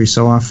one every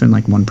so often,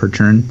 1 per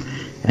turn.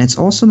 And it's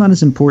also not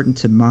as important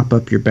to mop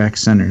up your back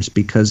centers,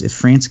 because if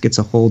France gets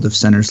a hold of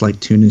centers like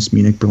Tunis,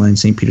 Munich, Berlin,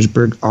 St.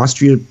 Petersburg,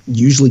 Austria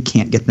usually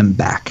can't get them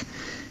back.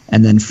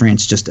 And then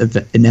France just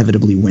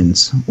inevitably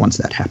wins once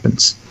that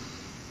happens.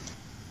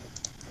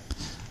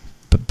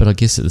 But I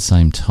guess at the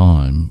same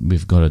time,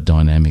 we've got a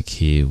dynamic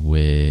here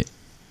where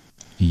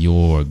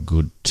you're a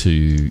good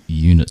 2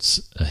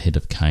 units ahead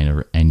of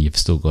Kana, and you've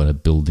still got a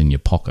build in your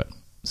pocket.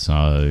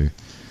 So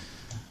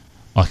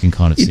I can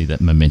kind of see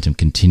that momentum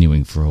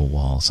continuing for a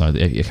while. So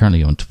you're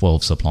currently on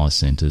 12 supply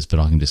centres, but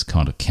I can just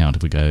kind of count.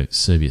 If we go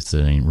Serbia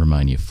 13,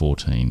 Romania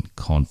 14,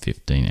 Con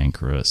 15,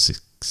 Ankara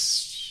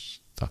 6,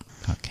 fuck,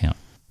 can't count,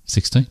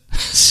 16,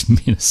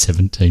 Smyrna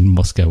 17,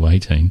 Moscow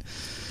 18,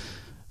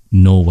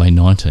 Norway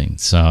 19.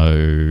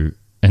 So,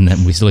 and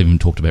then we still even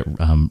talked about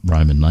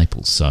Rome and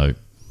Naples. So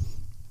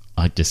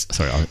I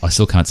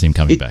still can't see him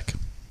coming back.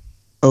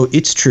 Oh,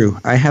 it's true.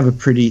 I have a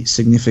pretty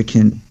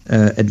significant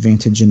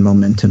advantage in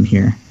momentum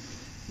here,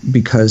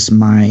 because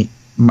my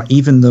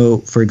even though,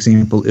 for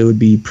example, it would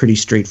be pretty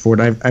straightforward.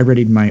 I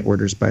readied my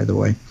orders, by the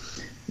way.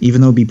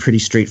 Even though it would be pretty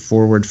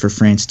straightforward for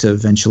France to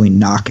eventually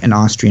knock an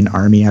Austrian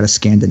army out of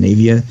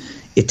Scandinavia,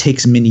 it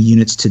takes many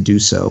units to do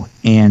so,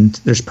 and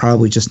there's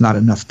probably just not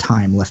enough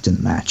time left in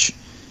the match.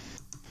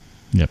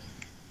 Yep.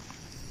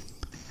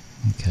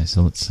 Okay,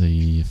 so let's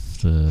see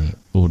if the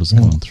order's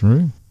gone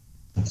through.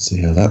 Let's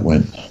see how that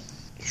went.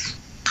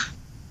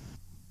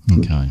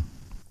 Okay.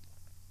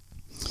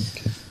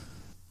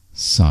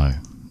 So,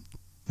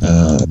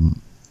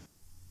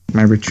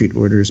 my retreat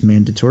order is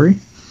mandatory.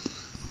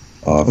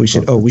 We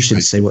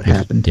should say what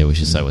happened. Yeah, we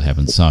should say what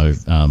happened. So,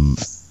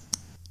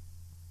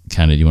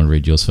 Kana, do you want to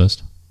read yours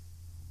first?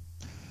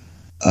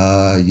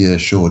 Yeah,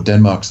 sure.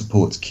 Denmark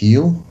supports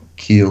Kiel.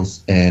 Kiel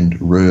and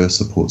Ruhr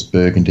supports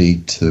Burgundy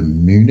to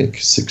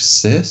Munich.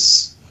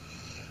 Success.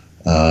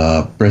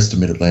 Brest to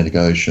Mid-Atlantic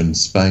Ocean.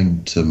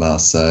 Spain to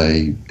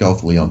Marseille. Gulf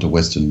of Leon to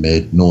Western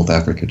Med. North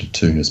Africa to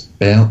Tunis.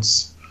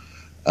 Bounce.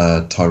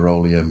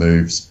 Tyrolia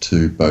moves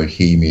to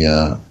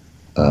Bohemia.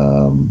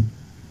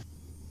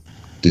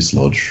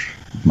 Dislodge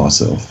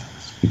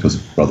myself because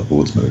of Brother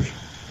Board's move.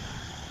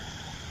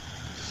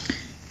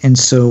 And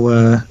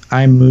so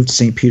I moved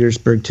St.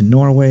 Petersburg to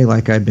Norway,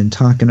 like I've been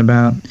talking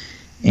about,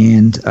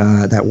 and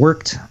that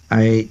worked.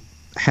 I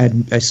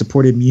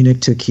supported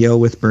Munich to Kiel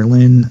with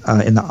Berlin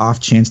in the off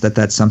chance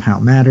that somehow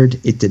mattered.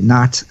 It did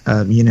not.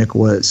 Munich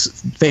was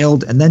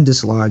failed and then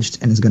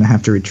dislodged and is going to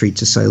have to retreat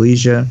to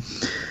Silesia.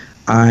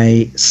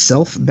 I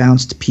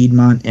self-bounced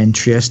Piedmont and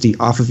Trieste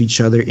off of each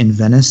other in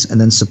Venice,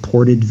 and then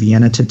supported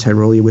Vienna to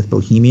Tyrolia with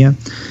Bohemia,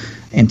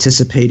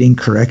 anticipating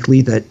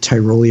correctly that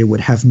Tyrolia would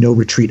have no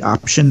retreat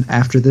option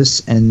after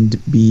this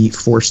and be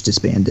force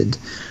disbanded,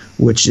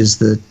 which is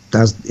it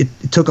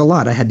took a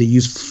lot. I had to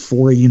use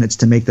 4 units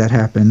to make that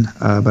happen,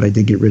 but I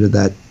did get rid of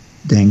that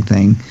dang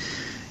thing.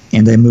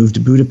 And I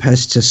moved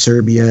Budapest to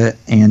Serbia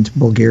and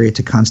Bulgaria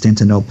to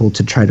Constantinople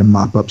to try to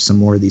mop up some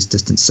more of these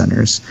distant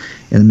centers.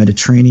 In the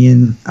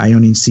Mediterranean,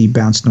 Ionian Sea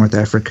bounced North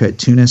Africa at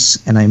Tunis,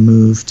 and I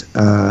moved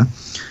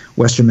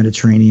Western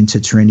Mediterranean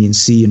to Tyrrhenian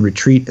Sea in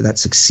retreat. That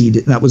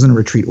succeeded. That wasn't a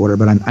retreat order,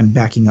 but I'm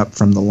backing up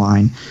from the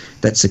line.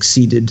 That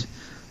succeeded.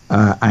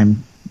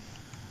 I'm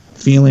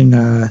feeling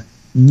that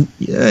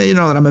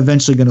I'm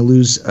eventually going to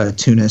lose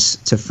Tunis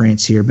to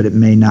France here, but it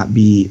may not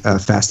be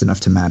fast enough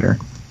to matter.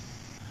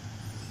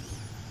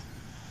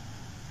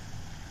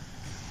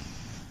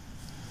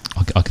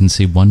 I can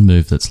see one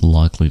move that's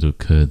likely to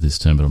occur this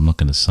turn, but I'm not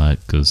going to say it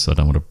because I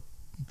don't want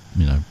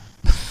to,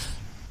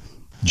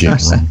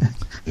 jinx wrong.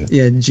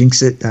 Yeah,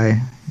 jinx it. I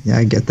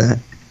get that.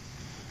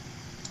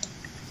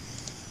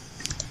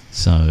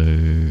 So,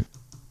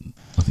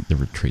 I think the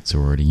retreats are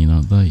already in,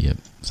 aren't they? Yep.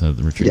 So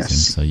the retreats in.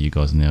 So you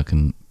guys now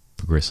can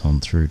progress on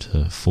through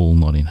to fall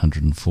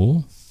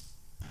 1904.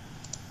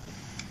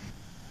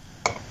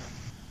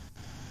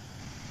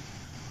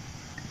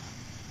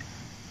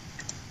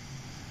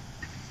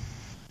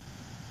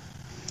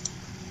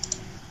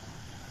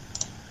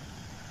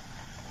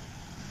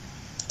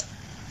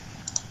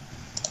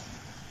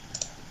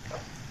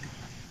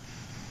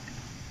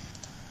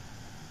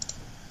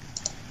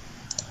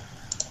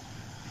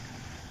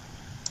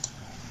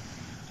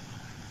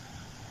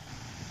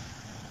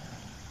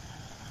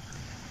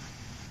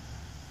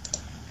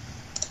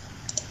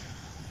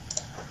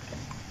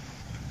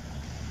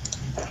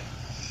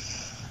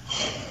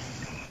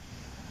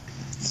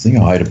 The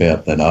thing I hate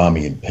about that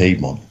army in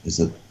Piedmont is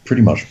it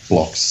pretty much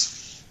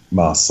blocks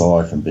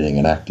Marseille from being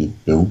an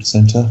active build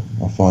centre.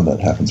 I find that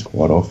happens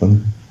quite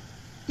often.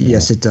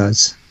 Yes, it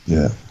does.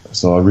 Yeah.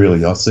 So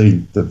I see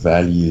the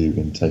value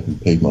in taking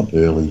Piedmont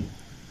early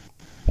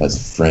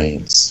as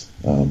France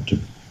to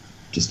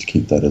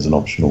keep that as an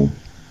optional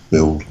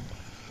build.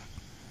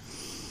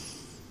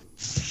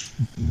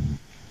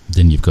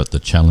 Then you've got the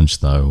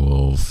challenge,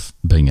 though, of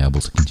being able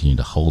to continue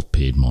to hold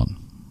Piedmont,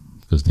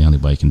 because the only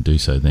way you can do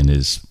so then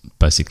is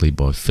basically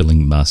by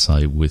filling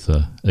Marseille with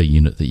a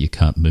unit that you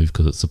can't move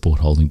because it's support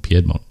holding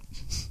Piedmont.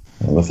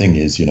 Well, the thing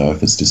is,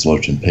 if it's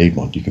dislodged in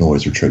Piedmont, you can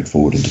always retreat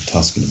forward into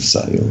Tuscany,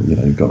 say, or,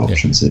 you've got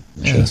options there.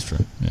 Yeah, that's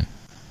true, yeah.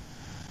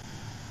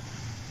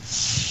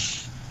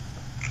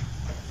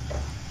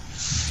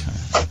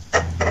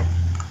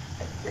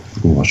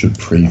 I should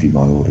preview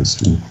my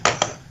orders. Ooh,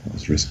 that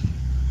was risky.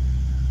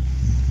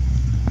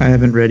 I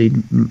haven't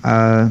readied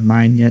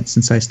mine yet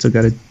since I still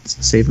got to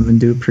save them and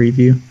do a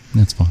preview.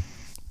 That's fine.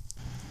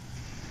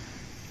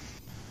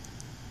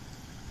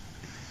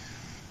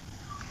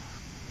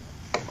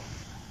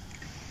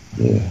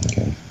 Yeah,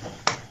 okay.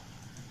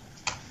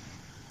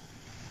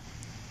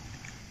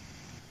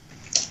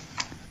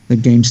 The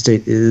game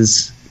state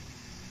is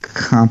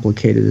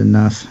complicated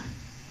enough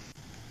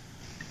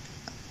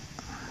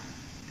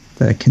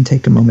that it can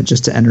take a moment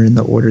just to enter in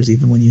the orders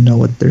even when you know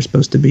what they're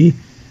supposed to be.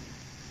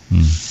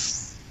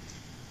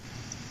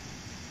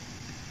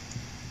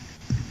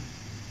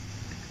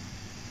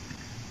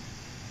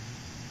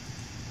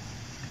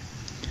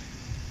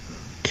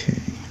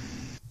 Okay.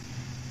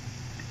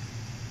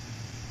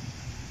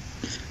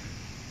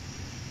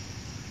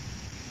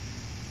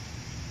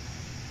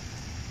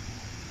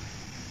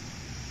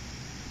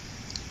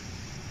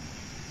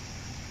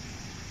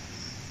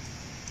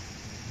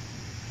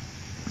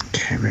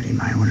 Okay, ready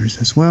my orders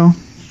as well.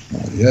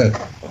 Yeah.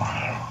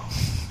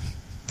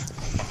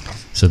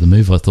 So the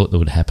move I thought that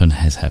would happen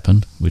has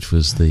happened, which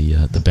was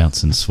the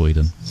bounce in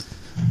Sweden.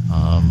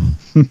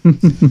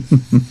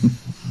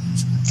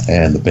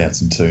 And the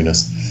bounce in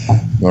Tunis.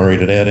 Want to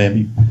read it out,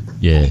 Amby?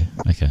 Yeah,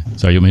 okay.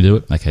 Sorry, you want me to do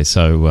it? Okay,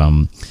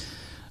 so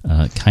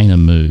Kana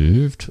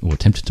moved, or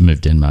attempted to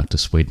move Denmark to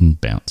Sweden,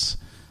 bounce.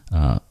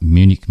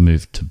 Munich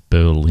moved to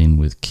Berlin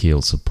with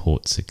Kiel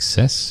support,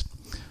 success.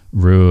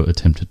 Ruhr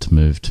attempted to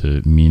move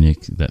to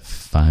Munich, that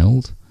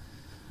failed.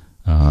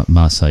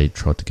 Marseille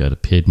tried to go to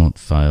Piedmont,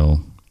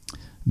 fail.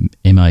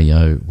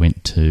 MAO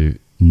went to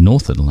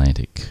North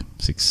Atlantic,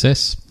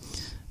 success.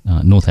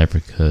 North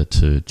Africa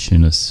to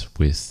Tunis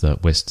with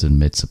Western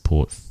Med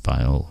support,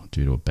 fail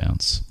due to a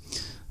bounce.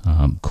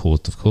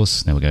 Court, of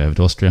course, now we go over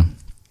to Austria.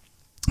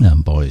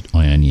 By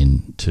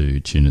Ionian to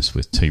Tunis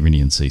with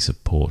Tyrrhenian Sea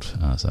support,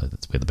 so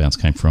that's where the bounce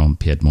came from.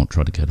 Piedmont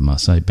tried to go to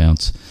Marseille,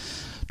 bounce.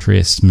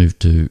 Trieste moved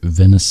to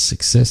Venice,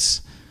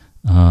 success.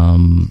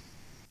 Bohemia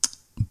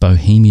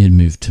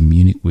moved to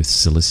Munich with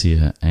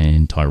Silesia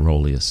and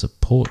Tyrolia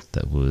support,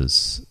 that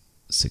was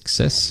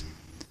success.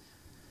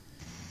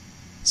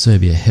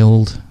 Serbia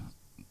held.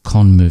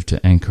 Con moved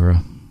to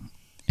Ankara,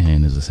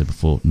 and as I said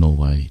before,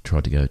 Norway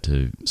tried to go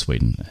to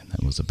Sweden, and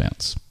that was a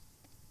bounce.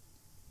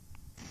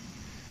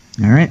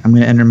 All right, I'm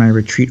going to enter my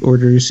retreat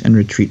orders and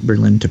retreat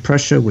Berlin to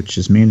Prussia, which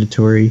is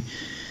mandatory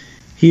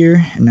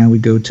here. And now we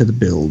go to the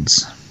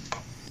builds.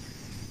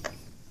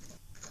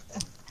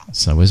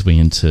 So as we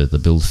enter the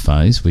build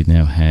phase, we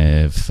now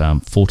have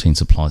 14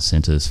 supply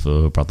centres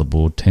for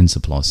Brotherboard, 10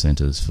 supply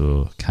centres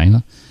for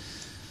Kana.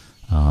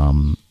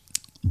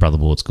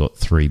 Brotherboard's got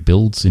 3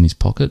 builds in his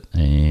pocket,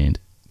 and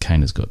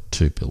Kana's got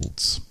 2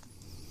 builds.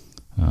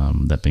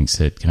 That being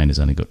said, Kana's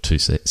only got 2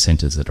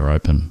 centres that are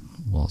open,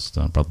 whilst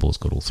Brotherboard's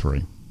got all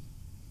 3.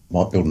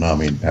 Might build an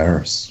army in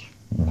Paris.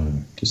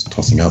 Just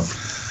tossing up.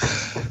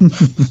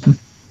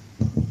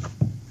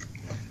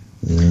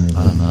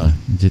 I don't know.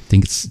 Do you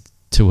think it's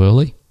too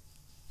early?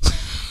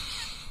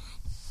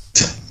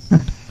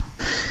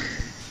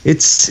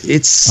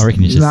 It's I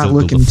reckon you should not still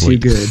build a looking too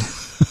fleet. good.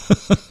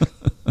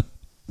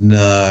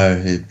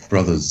 No,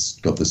 brother's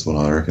got this one,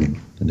 I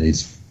reckon. And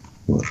he's,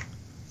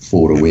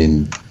 4 to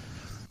win.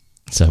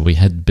 So we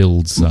had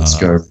builds.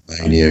 Moscow,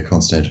 Romania,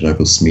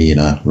 Constantinople,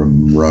 Smyrna,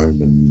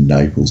 Rome, and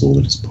Naples all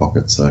in his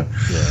pocket. So,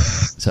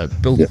 So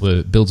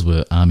builds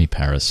were Army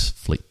Paris,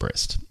 Fleet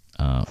Brest,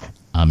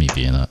 Army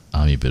Vienna,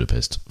 Army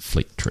Budapest,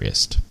 Fleet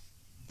Trieste.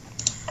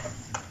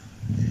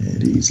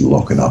 and he's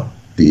locking up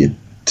the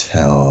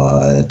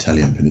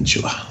Italian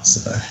peninsula.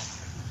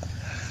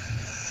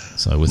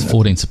 So with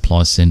 14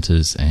 supply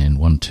centres and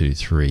 1, 2,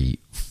 3,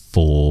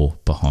 4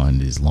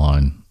 behind his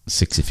line,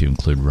 6 if you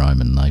include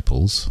Rome and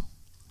Naples.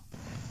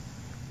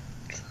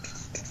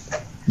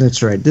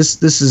 That's right.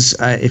 This is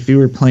if you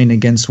were playing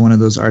against one of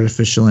those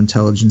artificial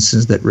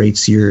intelligences that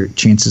rates your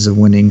chances of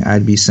winning,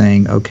 I'd be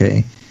saying,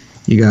 okay,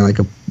 you got like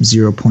a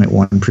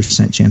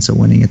 0.1% chance of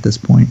winning at this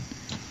point.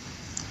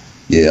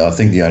 Yeah, I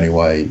think the only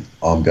way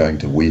I'm going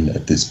to win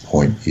at this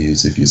point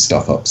is if you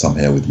stuff up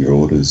somehow with your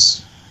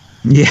orders.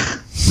 Yeah,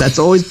 that's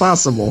always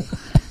possible.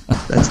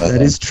 That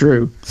is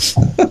true.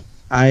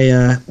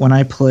 When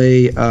I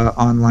play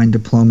online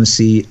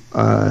diplomacy,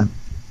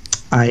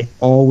 I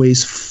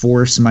always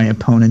force my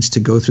opponents to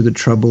go through the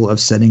trouble of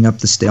setting up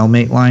the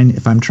stalemate line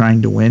if I'm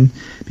trying to win,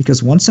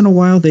 because once in a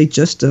while they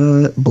just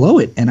blow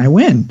it and I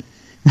win.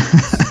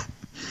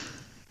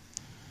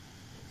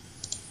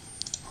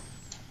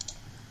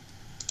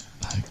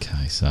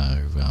 Okay, so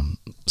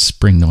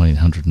spring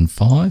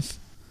 1905.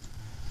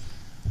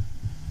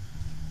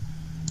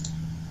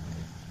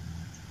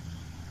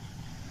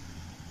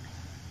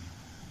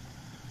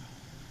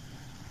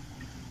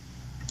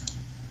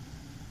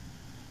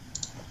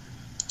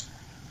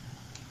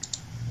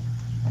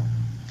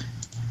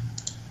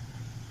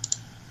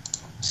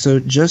 So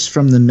just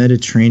from the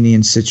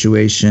Mediterranean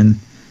situation,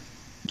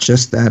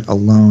 just that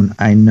alone,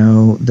 I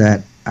know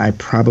that I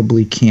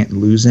probably can't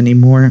lose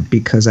anymore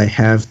because I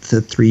have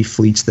the 3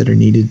 fleets that are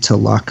needed to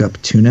lock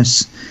up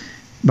Tunis.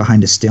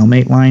 behind a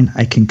stalemate line,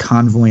 I can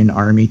convoy an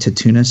army to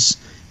Tunis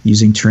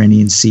using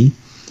Tyrrhenian Sea,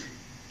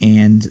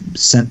 and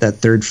sent that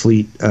third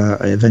fleet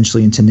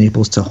eventually into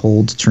Naples to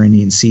hold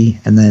Tyrrhenian Sea.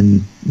 And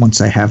then once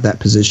I have that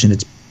position,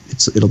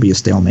 it'll be a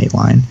stalemate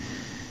line.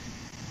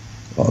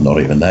 Well, not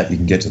even that. You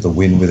can get to the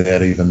win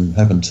without even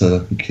having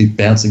to keep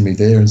bouncing me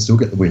there and still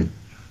get the win.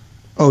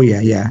 Oh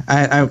yeah.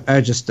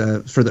 I just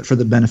for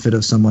the benefit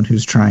of someone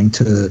who's trying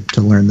to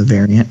learn the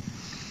variant.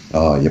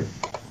 Oh, yep.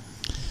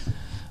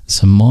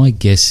 So my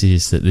guess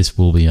is that this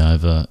will be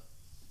over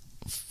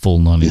full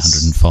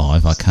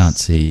 905. I can't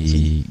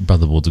see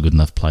Brotherboard's a good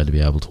enough player to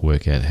be able to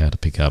work out how to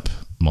pick up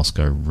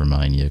Moscow,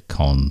 Romania,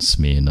 Con,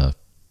 Smyrna,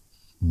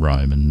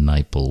 Rome and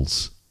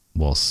Naples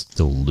while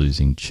still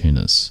losing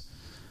Tunis.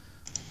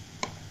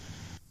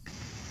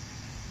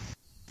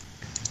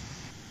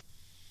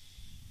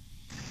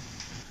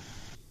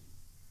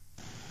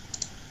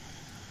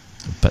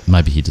 But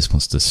maybe he just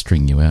wants to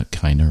string you out,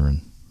 Kana,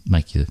 and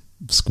make you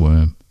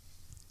squirm.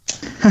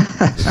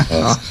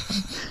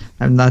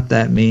 I'm not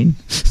that mean.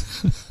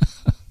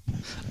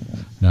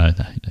 No,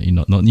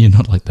 you're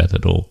not like that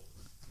at all.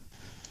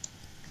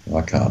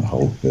 I can't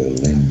hold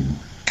Berlin.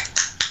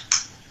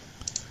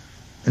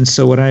 And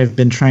so what I've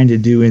been trying to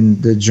do in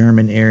the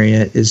German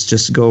area is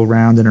just go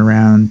around and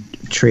around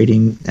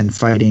trading and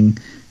fighting,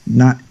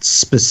 not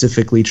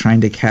specifically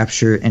trying to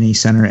capture any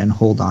center and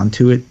hold on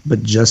to it,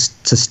 but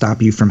just to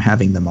stop you from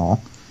having them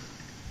all.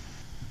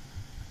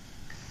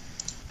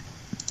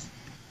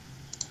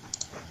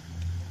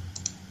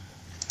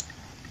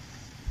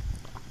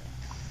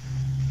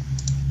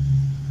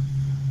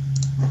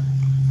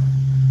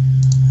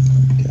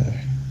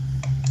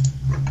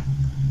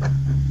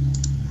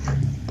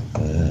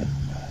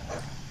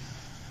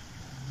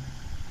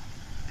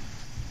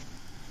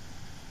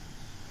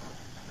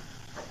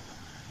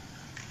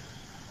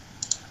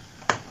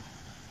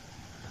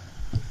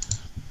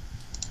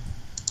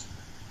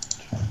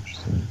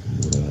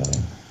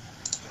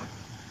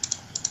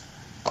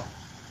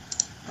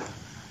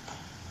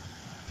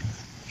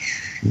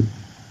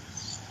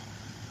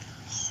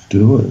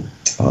 Do it,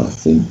 I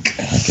think.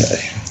 Okay.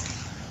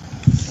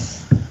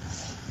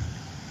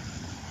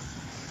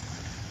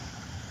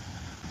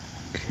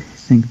 I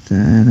think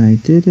that I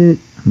did it.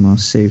 I'm going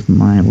to save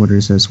my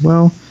orders as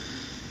well.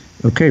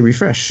 Okay,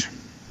 refresh.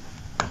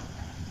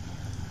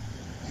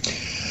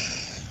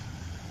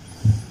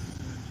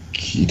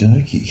 Okie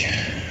dokie.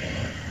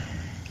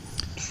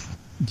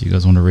 Do you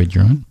guys want to read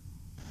your own?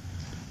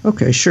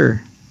 Okay,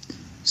 sure.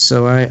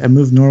 So I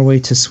moved Norway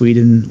to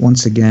Sweden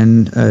once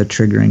again,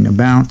 triggering a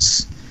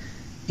bounce.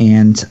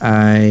 And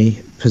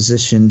I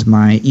positioned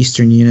my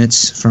eastern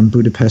units from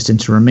Budapest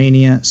into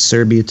Romania,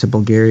 Serbia to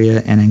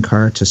Bulgaria, and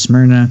Ankara to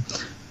Smyrna,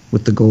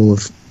 with the goal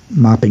of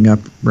mopping up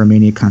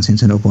Romania,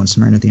 Constantinople, and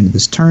Smyrna at the end of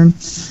this turn.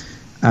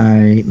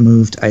 I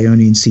moved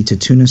Ionian Sea to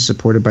Tunis,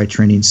 supported by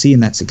Tyrrhenian Sea,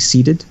 and that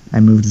succeeded. I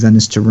moved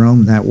Venice to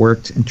Rome, that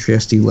worked, and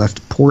Trieste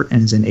left port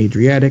and is in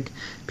Adriatic.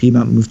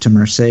 Piedmont moved to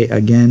Marseille,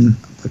 again,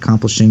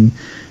 accomplishing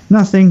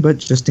nothing, but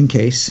just in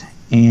case.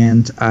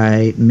 And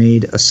I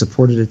made a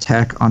supported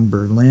attack on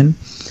Berlin,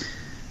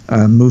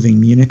 moving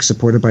Munich,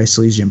 supported by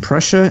Silesia and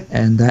Prussia,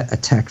 and that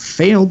attack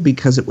failed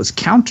because it was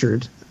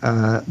countered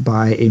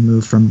by a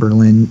move from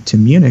Berlin to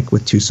Munich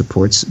with two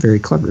supports. Very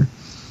clever.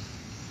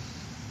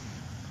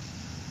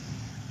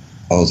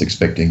 I was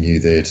expecting you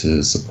there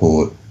to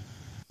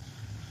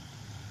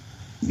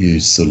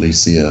use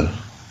Silesia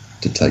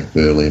to take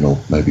Berlin or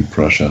maybe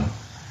Prussia.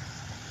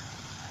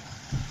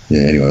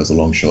 Yeah, anyway, it was a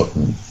long shot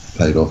and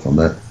paid off on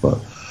that, but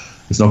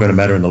it's not going to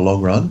matter in the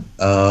long run.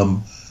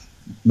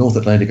 North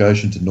Atlantic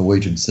Ocean to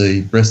Norwegian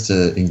Sea, Brest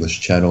to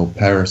English Channel,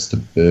 Paris to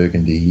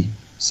Burgundy,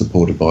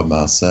 supported by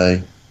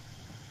Marseille,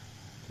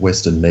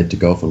 Western Med to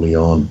Gulf of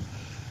Lyon,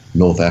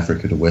 North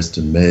Africa to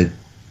Western Med,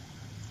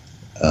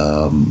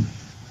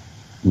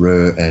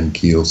 Ruhr and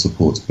Kiel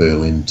supports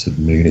Berlin to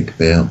Munich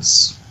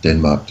bounce,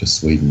 Denmark to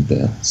Sweden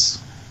bounce.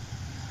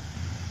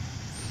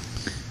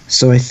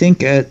 So I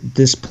think at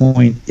this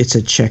point it's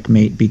a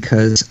checkmate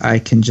because I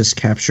can just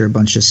capture a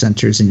bunch of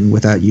centers and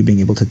without you being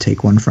able to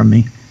take one from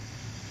me.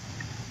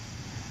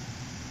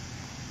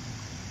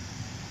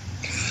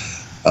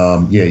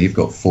 Yeah, you've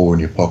got 4 in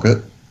your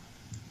pocket.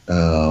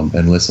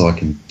 Unless I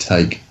can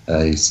take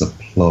a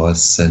supply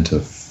centre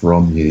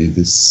from you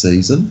this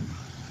season,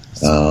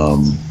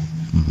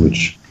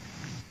 which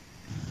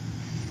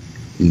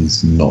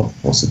is not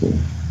possible.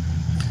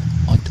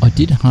 I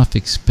did half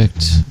expect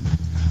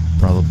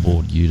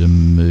Brotherboard you to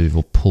move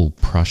or pull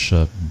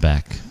Prussia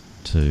back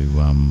to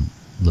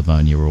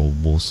Livonia or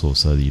Warsaw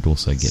so that you'd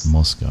also get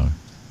Moscow.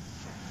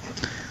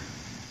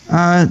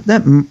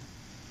 That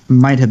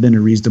might have been a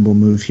reasonable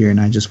move here,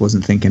 and I just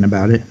wasn't thinking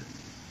about it.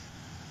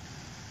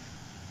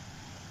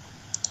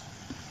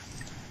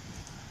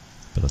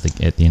 But I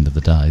think at the end of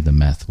the day, the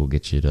math will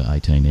get you to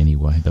 18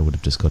 anyway. That would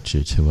have just got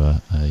you to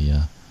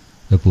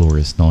a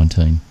glorious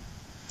 19.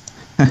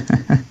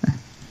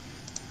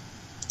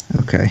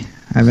 Okay,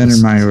 I've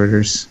entered my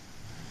orders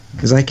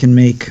because I can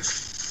make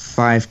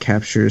 5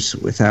 captures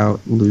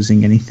without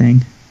losing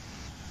anything.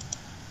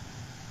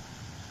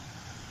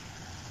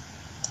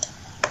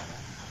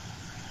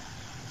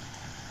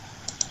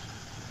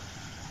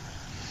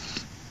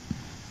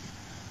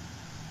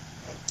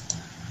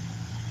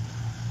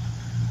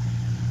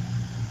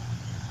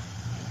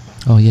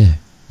 Oh, yeah.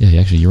 Yeah,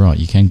 actually, you're right.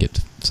 You can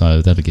get...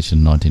 So that'll get you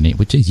to 19...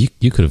 Which is,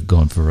 you could have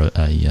gone for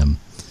a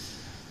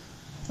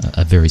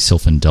very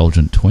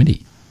self-indulgent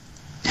 20.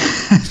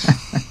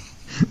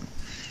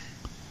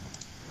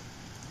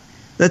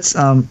 That's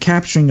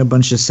capturing a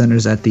bunch of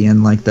centers at the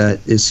end like that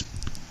is,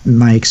 in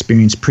my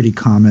experience, pretty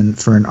common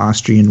for an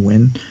Austrian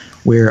win,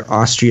 where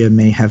Austria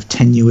may have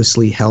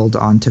tenuously held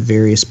onto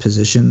various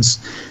positions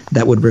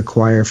that would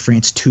require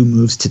France 2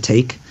 moves to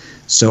take.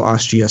 So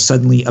Austria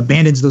suddenly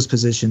abandons those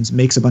positions,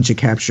 makes a bunch of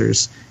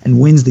captures, and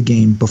wins the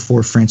game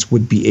before France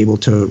would be able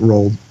to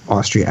roll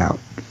Austria out.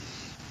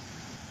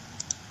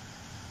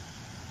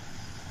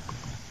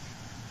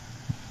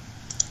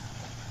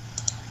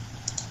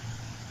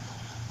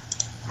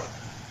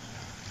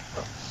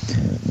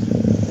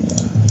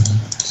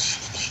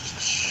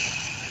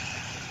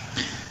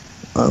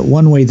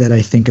 One way that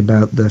I think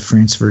about the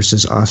France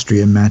versus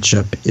Austria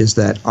matchup is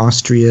that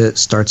Austria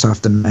starts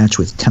off the match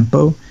with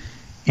tempo,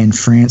 and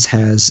France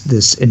has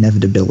this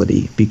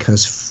inevitability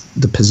because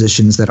the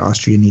positions that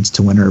Austria needs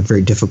to win are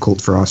very difficult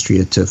for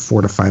Austria to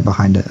fortify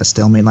behind a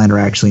stalemate line, are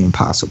actually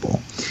impossible.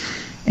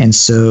 And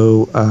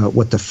so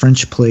what the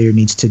French player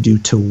needs to do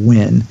to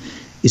win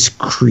is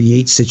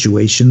create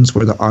situations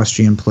where the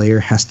Austrian player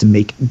has to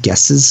make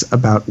guesses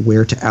about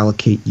where to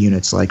allocate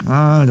units. Like, do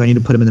I need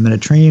to put them in the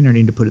Mediterranean or I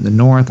need to put it in the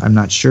north? I'm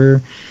not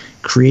sure.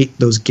 Create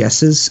those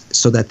guesses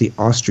so that the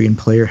Austrian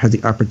player has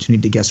the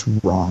opportunity to guess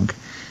wrong.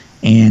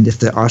 And if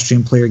the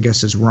Austrian player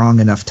guesses wrong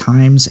enough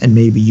times and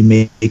maybe you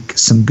make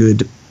some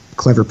good,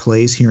 clever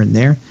plays here and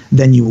there,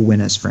 then you will win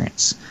as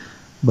France.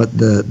 But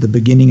the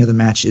beginning of the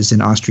match is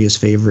in Austria's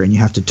favor, and you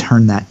have to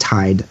turn that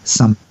tide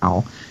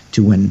somehow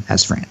to win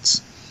as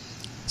France.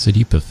 So do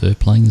you prefer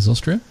playing as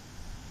Austria?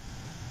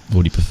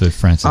 Or do you prefer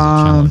France as a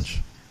challenge?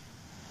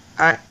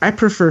 I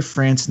prefer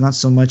France not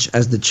so much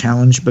as the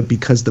challenge, but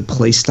because the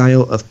play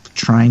style of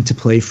trying to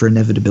play for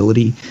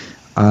inevitability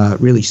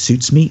really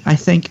suits me, I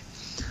think.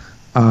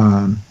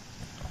 To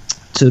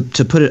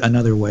put it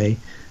another way,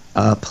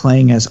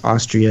 playing as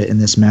Austria in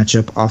this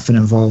matchup often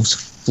involves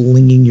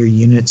flinging your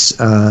units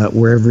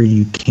wherever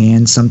you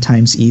can,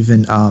 sometimes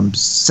even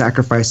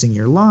sacrificing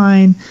your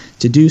line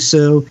to do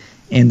so.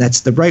 And that's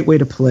the right way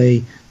to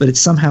play, but it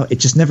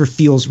just never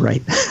feels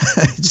right.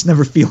 It just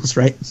never feels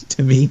right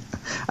to me.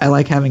 I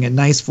like having a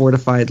nice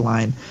fortified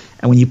line.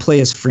 And when you play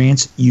as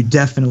France, you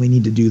definitely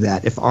need to do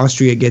that. If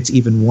Austria gets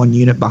even one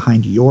unit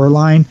behind your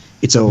line,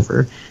 it's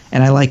over.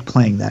 And I like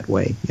playing that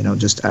way.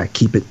 Just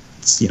keep it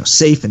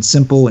safe and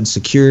simple and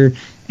secure,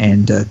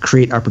 and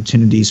create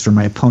opportunities for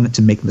my opponent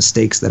to make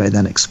mistakes that I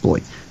then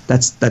exploit.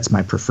 That's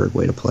my preferred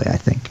way to play, I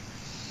think.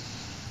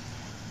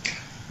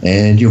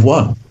 And you've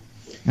won.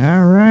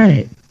 All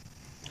right.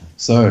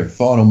 So,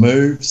 final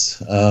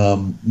moves.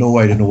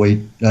 Norway to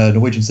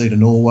Norwegian Sea to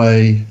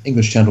Norway,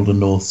 English Channel to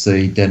North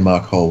Sea,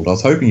 Denmark hold. I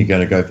was hoping you're going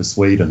to go for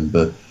Sweden,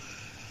 but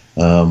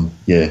too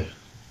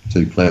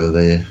clever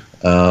there.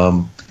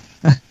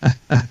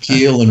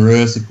 Kiel and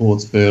Ruhr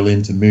supports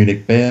Berlin to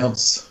Munich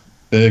bounce,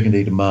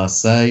 Burgundy to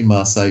Marseille,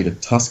 Marseille to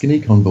Tuscany,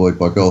 convoyed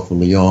by Gulf of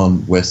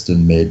Lyon,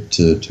 Western Med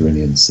to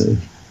Tyrrhenian Sea.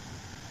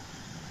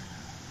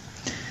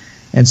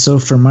 And so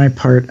for my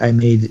part, I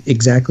made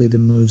exactly the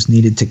moves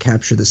needed to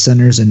capture the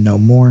centers and no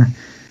more.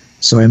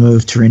 So I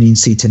moved Tyrrhenian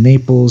Sea to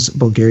Naples,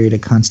 Bulgaria to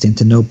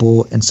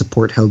Constantinople, and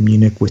support held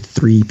Munich with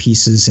 3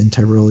 pieces in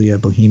Tyrolia,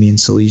 Bohemia, and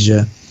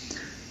Silesia.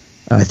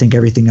 I think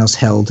everything else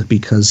held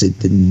because it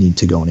didn't need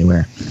to go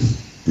anywhere.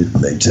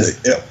 Didn't need to,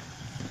 yep.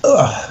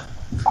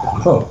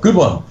 Oh, good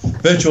one.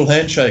 Virtual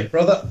handshake,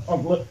 brother.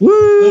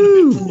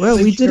 Woo!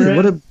 Well, we did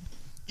it.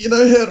 You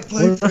know how to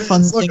play. What a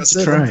fun thing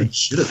to try. I'm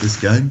shit at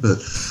this game, but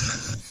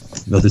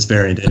Not this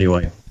variant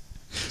anyway.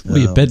 Well,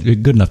 you're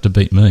good enough to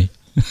beat me.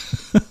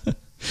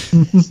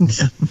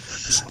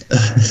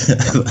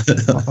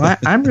 Well,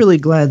 I'm really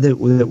glad that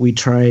we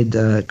tried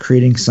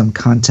creating some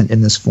content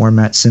in this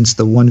format, since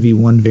the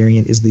 1v1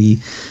 variant is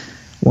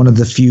one of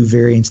the few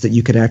variants that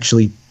you could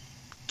actually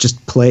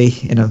just play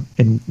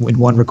in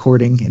one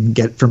recording and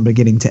get from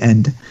beginning to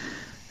end.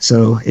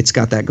 So it's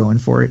got that going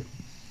for it.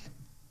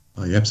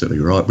 Oh, you're absolutely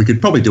right. We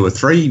could probably do a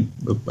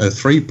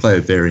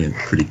three-player variant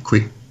pretty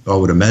quick, I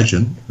would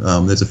imagine.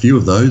 There's a few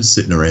of those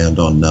sitting around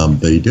on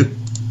BDIP.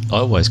 I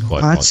always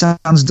quite like. That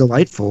sounds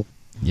delightful.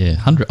 Yeah,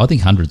 100. I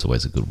think 100's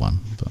always a good one.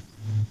 But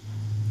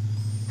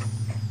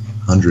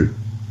 100.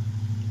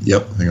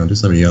 Yep. Hang on,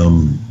 just let me.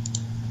 I'm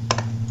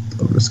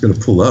just going to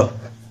pull up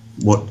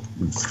what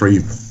 3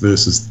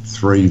 versus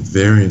 3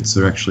 variants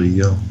are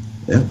actually out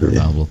there.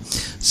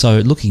 So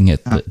looking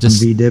at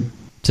VDIP.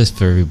 Just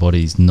for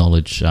everybody's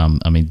knowledge, I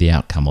mean, the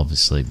outcome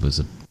obviously was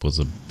a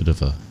bit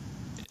of a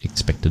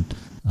expected.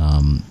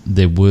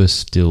 There were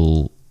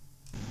still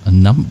a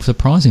number.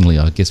 Surprisingly,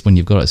 I guess when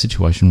you've got a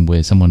situation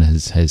where someone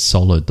has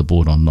soloed the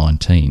board on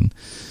 19,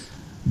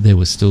 there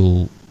were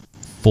still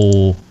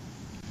 4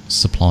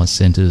 supply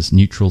centres,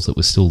 neutrals that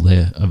were still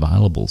there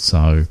available.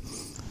 So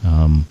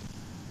I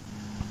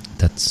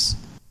was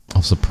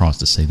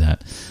surprised to see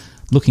that.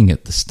 Looking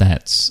at the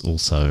stats,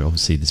 also,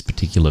 obviously this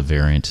particular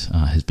variant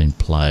has been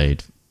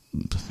played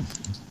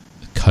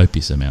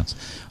copious amounts.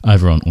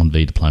 Over on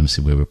V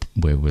Diplomacy, where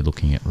we're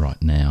looking at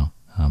right now,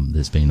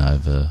 there's been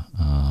over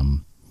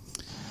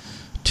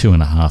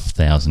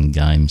 2,500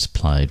 games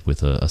played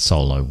with a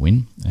solo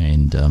win,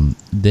 and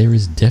there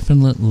is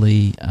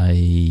definitely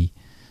a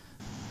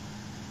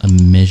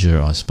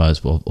measure, I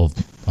suppose, of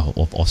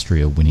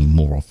Austria winning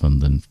more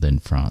often than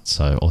France.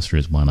 So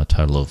Austria's won a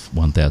total of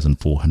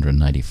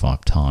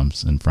 1,485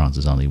 times, and France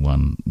has only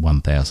won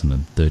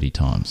 1,030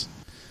 times.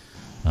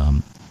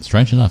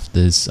 Strange enough,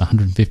 there's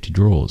 150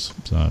 draws.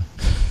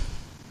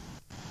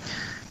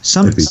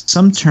 So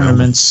some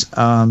tournaments,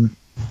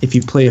 if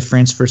you play a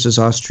France versus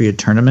Austria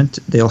tournament,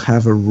 they'll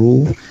have a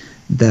rule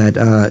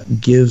that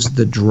gives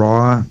the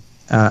draw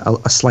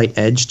a slight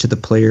edge to the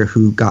player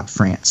who got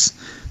France.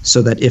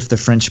 So that if the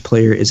French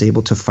player is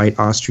able to fight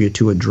Austria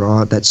to a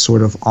draw, that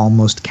sort of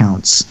almost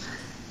counts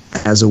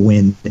as a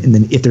win. And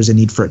then if there's a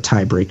need for a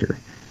tiebreaker.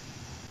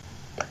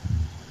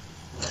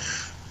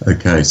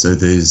 Okay, so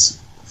there's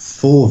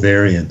 4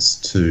 variants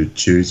to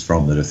choose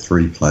from that are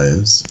 3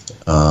 players.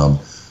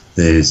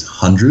 There's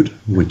 100,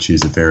 which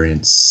is a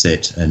variant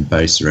set and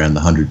based around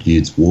the 100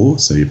 Years' War.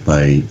 So you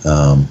play,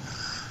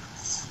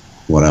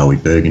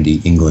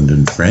 Burgundy, England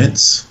and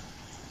France.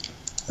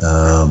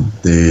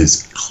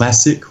 There's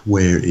Classic,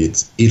 where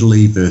it's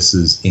Italy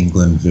versus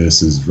England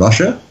versus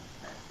Russia.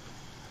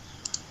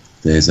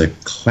 There's a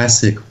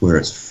Classic where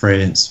it's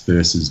France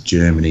versus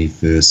Germany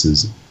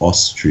versus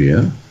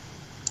Austria.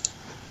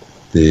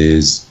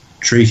 There's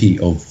Treaty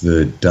of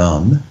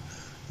Verdun,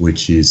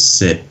 which is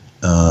set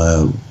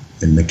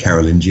in the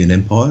Carolingian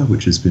Empire,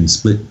 which has been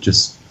split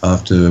just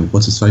after,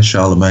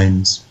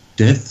 Charlemagne's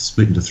death,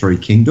 split into 3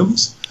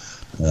 kingdoms.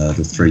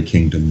 The 3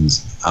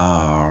 kingdoms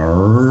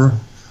are...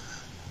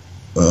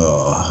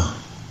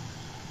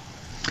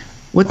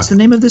 What's the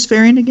name of this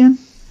variant again?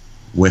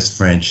 West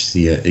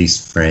Francia,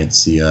 East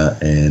Francia,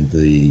 and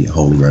the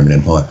Holy Roman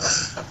Empire.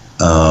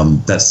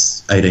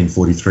 That's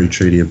 1843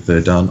 Treaty of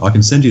Verdun. I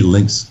can send you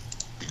links.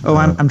 Oh,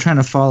 I'm trying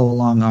to follow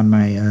along on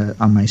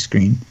my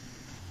screen.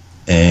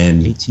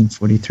 And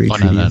 1843 no,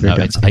 Treaty of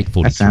Verdun. It's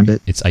 843. I found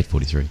it. It's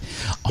 843.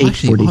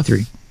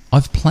 843.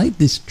 I've played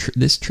this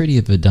Treaty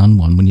of Verdun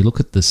one. When you look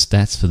at the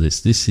stats for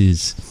this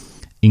is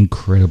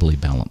incredibly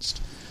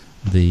balanced.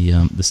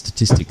 The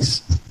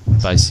statistics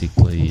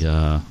basically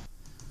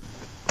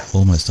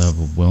almost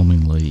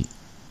overwhelmingly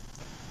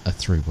a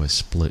 3-way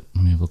split.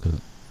 Let me have a look at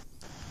it.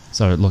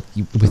 So look,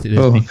 with it,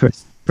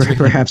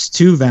 perhaps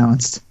too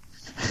balanced.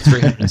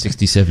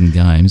 367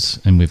 games,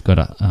 and we've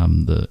got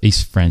the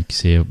East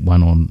Franks here,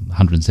 one on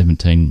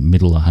 117,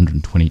 middle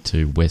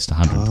 122, west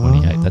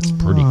 128. That's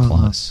pretty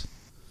close.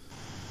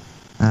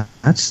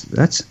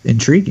 That's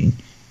intriguing.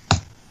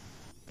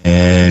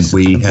 And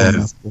we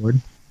have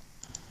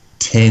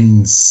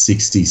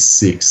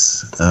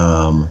 1066,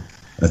 a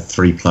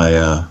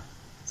 3-player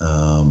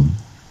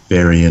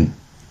variant,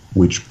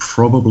 which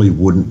probably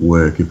wouldn't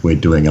work if we're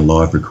doing a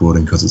live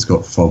recording because it's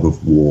got Fog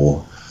of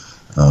War.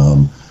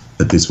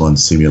 But this one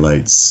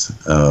simulates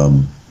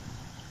the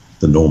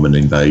Norman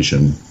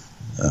invasion,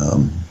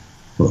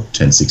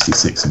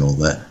 1066 and all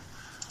that.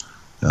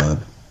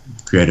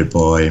 Created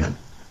by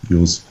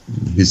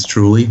his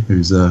truly,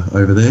 who's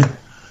over there.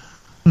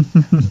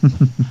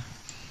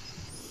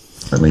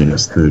 Only in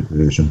its 3rd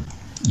version.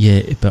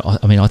 Yeah, but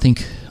I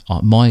think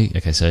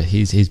so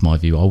here's my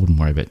view. I wouldn't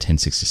worry about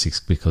 1066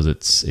 because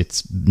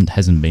it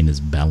hasn't been as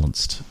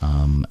balanced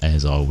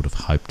as I would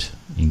have hoped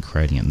in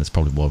creating it, and that's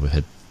probably why we've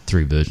had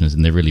 3 versions,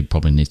 and there really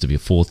probably needs to be a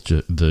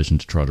 4th version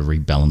to try to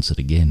rebalance it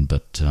again,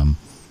 but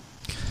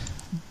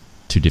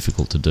too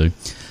difficult to do.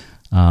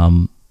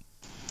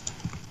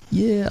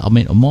 Yeah, I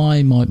mean,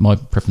 my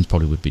preference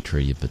probably would be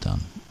Treaty of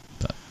Verdun,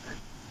 but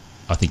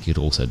I think you'd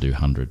also do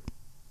 100.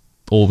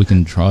 Or we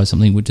can try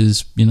something which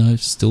is,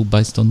 still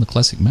based on the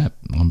classic map.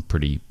 I'm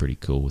pretty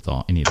cool with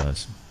any of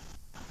those.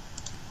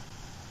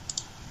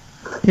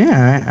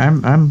 Yeah,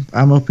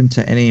 I'm open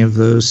to any of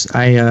those.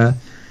 How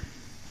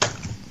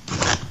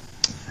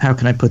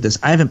can I put this?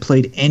 I haven't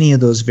played any of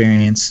those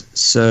variants,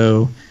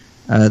 so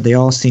they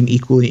all seem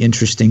equally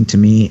interesting to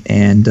me.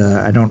 And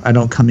I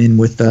don't come in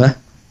with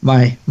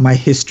my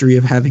history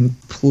of having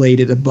played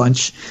it a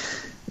bunch.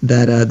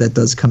 That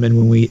does come in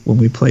when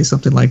we play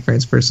something like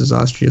France versus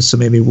Austria. So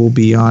maybe we'll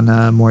be on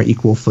a more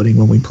equal footing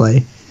when we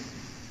play.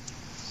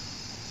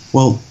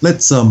 Well,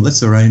 let's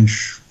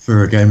arrange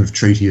for a game of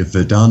Treaty of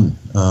Verdun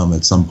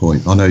at some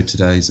point. I know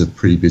today's a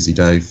pretty busy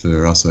day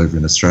for us over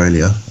in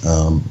Australia.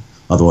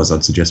 Otherwise,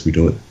 I'd suggest we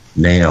do it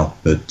now.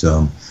 But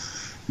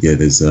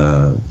there's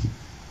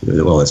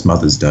it's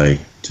Mother's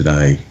Day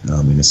today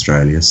in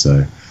Australia,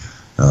 so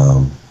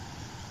I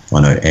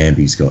know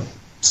Amby's got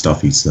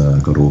stuff he's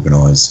got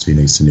organised. He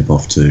needs to nip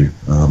off to.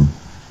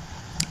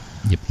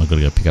 Yep, I've got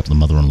to go pick up the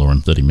mother-in-law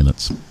in 30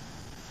 minutes.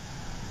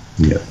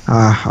 Yeah.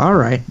 All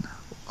right.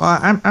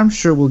 I'm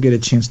sure we'll get a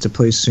chance to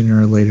play sooner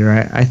or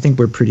later. I think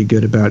we're pretty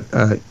good about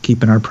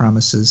keeping our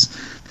promises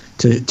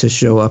to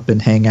show up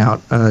and hang out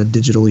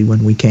digitally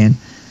when we can.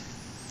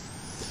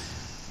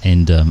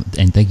 And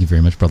thank you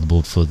very much, Brother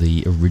Board, for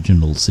the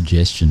original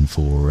suggestion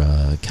for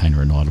Kana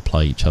and I to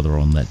play each other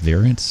on that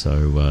variant.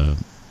 So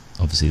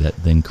obviously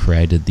that then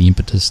created the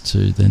impetus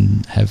to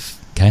then have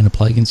Kana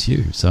play against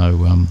you.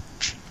 So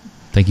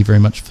thank you very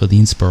much for the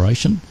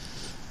inspiration.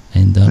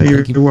 And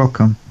you're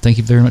welcome. Thank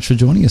you very much for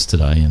joining us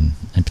today, and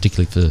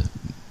particularly for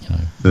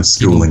the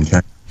schooling.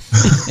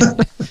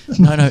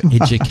 No,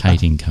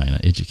 educating Kana.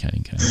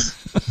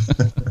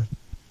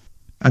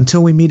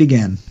 Until we meet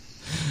again.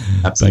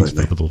 Absolutely.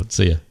 Thanks, Brother Board.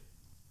 See ya.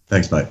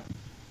 Thanks, mate.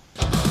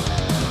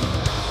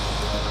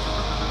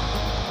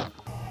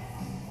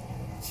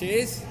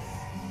 Cheers.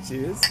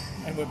 Cheers.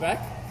 And we're back.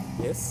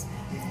 Yes.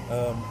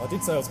 I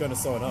did say I was going to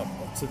sign up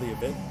to the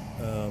event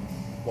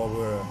while we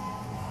were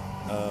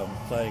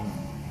playing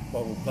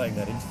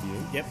that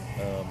interview. Yep.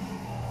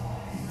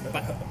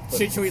 But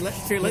should we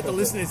let the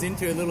listeners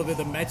into a little bit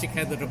of the magic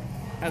how the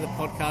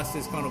podcast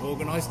is kind of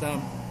organised?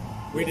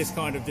 We just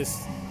kind of just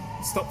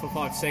stop for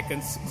 5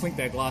 seconds, clink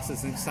their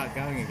glasses, and start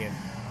going again.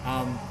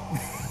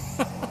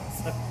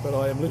 But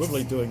I am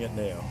literally doing it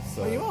now.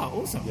 So. Oh, you are?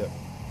 Awesome. Yeah.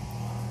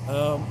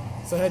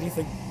 So how do you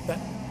think that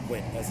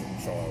went as a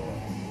trial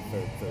run?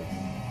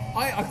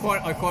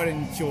 I quite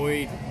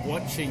enjoyed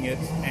watching it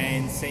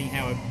and seeing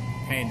how it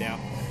panned out.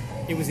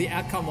 It was the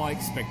outcome I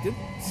expected.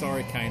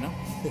 Sorry, Kana.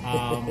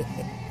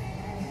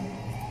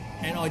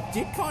 And I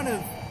did kind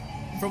of,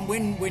 from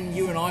when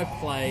you and I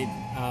played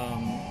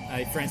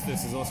a France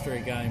versus Austria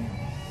game,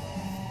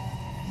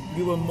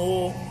 you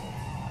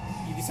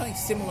did something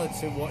similar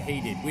to what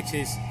he did, which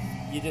is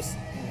you just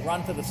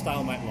run for the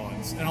stalemate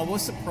lines. And I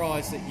was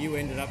surprised that you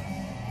ended up,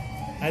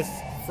 as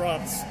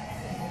France,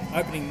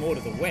 opening more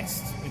to the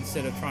west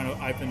instead of trying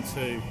to open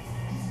to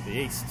the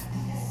east.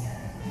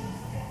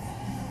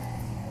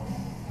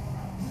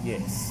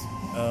 Yes.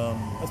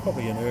 That's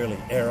probably an early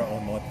error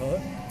on my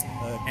part.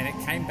 And it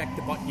came back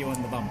to bite you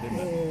on the bum, didn't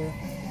it?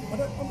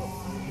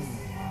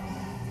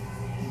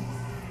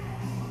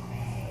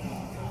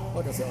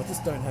 Like I said, I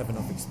just don't have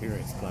enough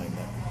experience playing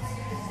that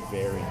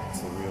variant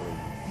to really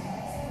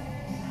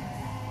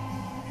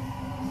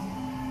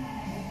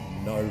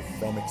know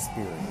from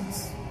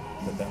experience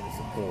that was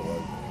a poor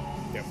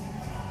opening. Yep.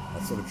 I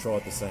sort of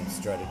tried the same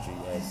strategy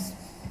as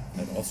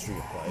an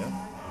Austria player,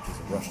 which is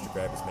a rush to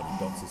grab as many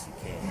dots as you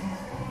can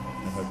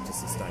and hope to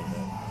sustain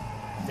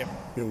that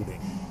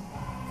building,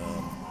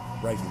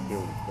 rate of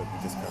build, but you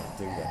just can't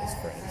do that as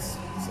France.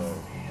 So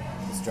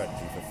the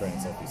strategy for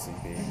France obviously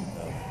being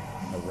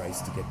a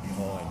race to get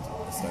behind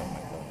the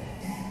stalemate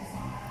line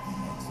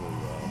and to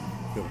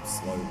build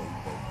slowly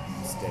but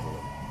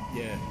steadily.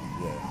 Yeah.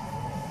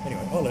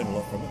 Anyway, I learned a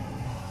lot from it.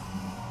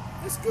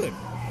 That's good.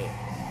 Yeah.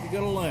 You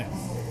got to learn.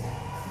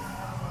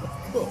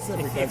 Of course,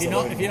 If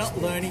you're not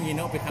learning, you're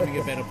not becoming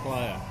a better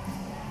player.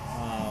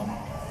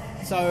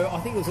 So I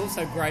think it was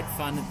also great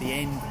fun at the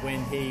end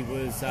when he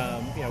was,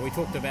 we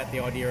talked about the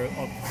idea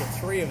of the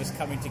three of us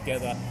coming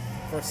together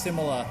for a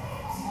similar,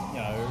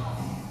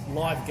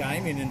 live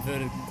game in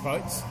inverted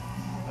quotes,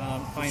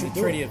 playing the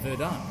Treaty of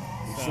Verdun.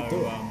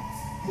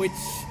 Which,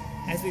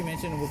 as we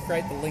mentioned, and we'll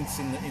create the links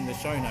in the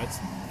show notes,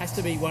 has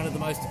to be one of the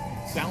most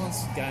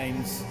balanced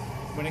games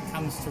when it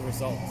comes to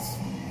results.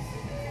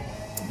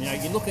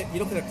 You look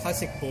at a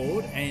classic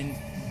board and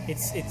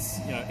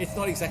it's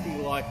not exactly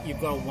like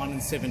you've got a 1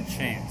 in 7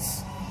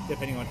 chance,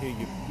 depending on who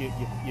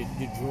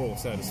you draw,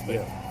 so to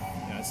speak.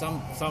 Yeah.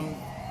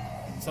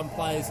 Some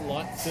players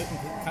like certain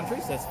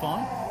countries, that's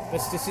fine, but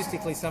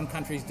statistically some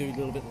countries do a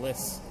little bit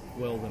less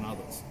well than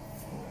others.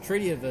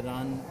 Treaty of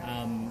Verdun,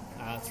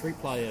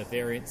 3-player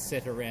variant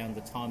set around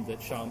the time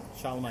that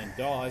Charlemagne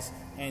dies,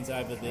 hands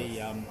over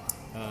the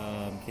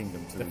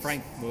kingdom to the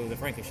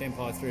Frankish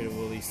Empire through to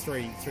all these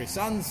three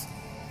sons,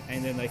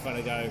 and then they kind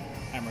of go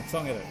hammer and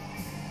song at it.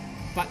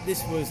 But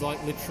this was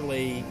like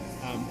literally,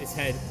 it's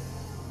had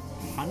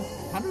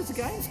hundreds of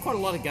games, quite a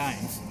lot of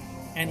games,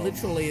 and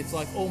literally it's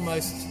like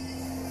almost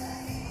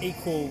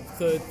equal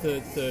third,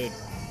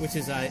 which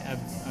is a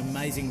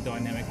amazing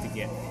dynamic to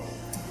get.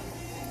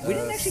 We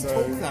didn't actually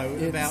talk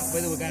though about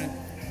whether we're going to.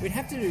 We'd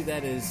have to do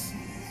that as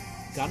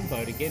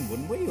gunboat again,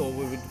 wouldn't we? Or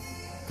we would,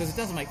 because it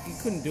doesn't make. You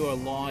couldn't do a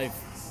live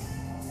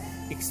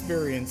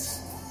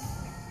experience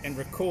and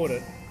record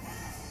it.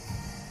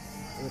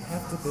 It'd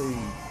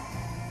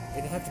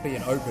have to be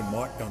an open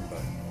mic gunboat.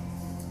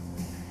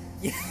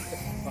 Yeah,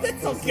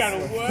 that's not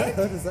going to work.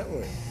 How does that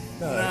work?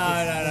 No.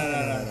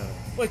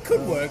 Well, it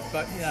could work,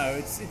 but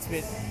it's a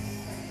bit.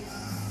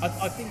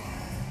 I think.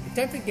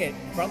 Don't forget,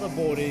 Brother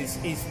Board is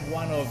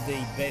one of the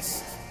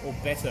best or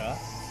better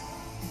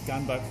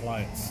gunboat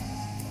players.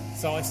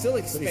 So I still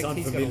expect he's going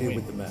to win. But he's unfamiliar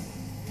with the map.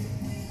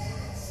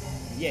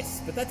 Yes,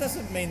 but that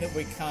doesn't mean that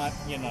we can't,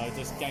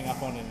 just gang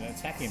up on him and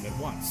attack him at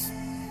once.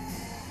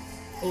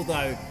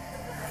 Although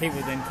he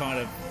would then kind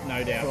of,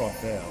 no doubt...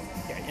 Right now.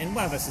 Yeah, and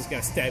one of us is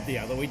going to stab the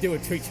other. We do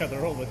it to each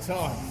other all the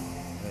time.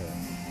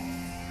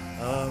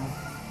 Yeah.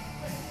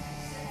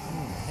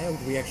 How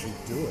would we actually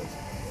do it?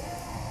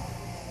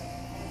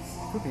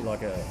 Could be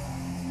like an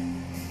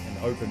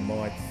open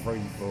mic,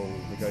 free-for-all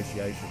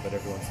negotiation, but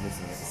everyone's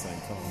listening at the same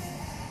time.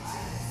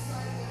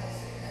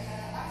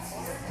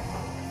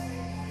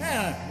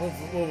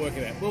 We'll work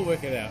it out. We'll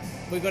work it out.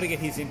 We've got to get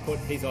his input,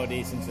 his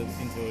ideas into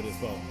it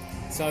as well.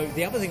 So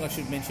the other thing I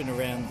should mention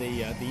around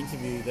the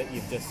interview that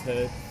you've just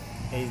heard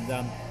is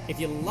if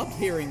you loved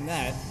hearing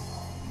that,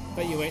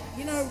 but you went,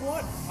 you know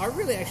what? I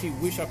really actually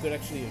wish I could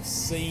actually have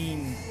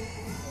seen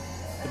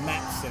the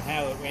maps and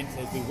how it went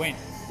as we went.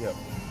 Yep.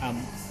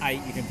 A,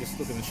 you can just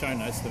look in the show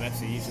notes. The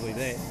maps are usually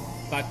there.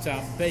 But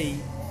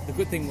B, the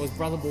good thing was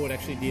Brotherboard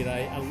actually did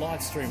a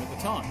live stream at the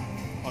time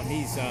on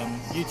his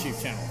YouTube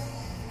channel.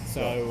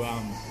 So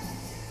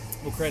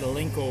we'll create a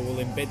link or we'll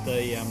embed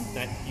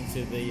that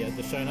into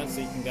the show notes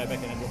so you can go back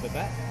and have a look at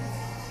that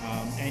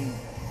and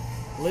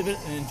live it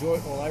and enjoy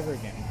it all over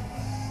again.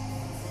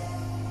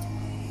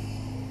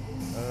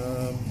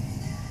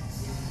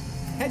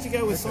 How'd you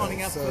go with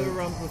signing up for the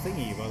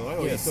thingy, by the way?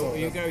 Or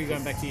you're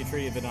going back to your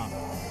Treaty of Verdun?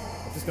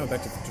 I'm just going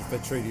back to the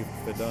Treaty of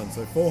Verdun.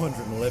 So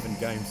 411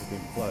 games have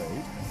been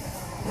played.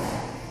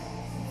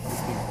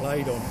 It's been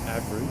played on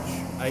average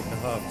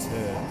 8.5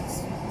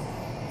 turns.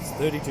 It's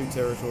 32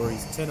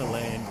 territories, 10 of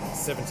land,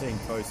 17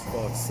 coast,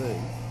 5 sea.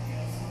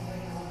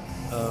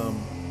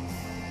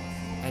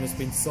 And it's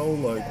been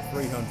soloed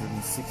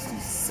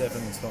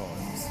 367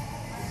 times.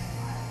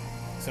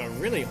 So a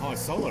really high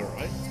solo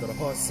rate. It's got a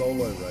high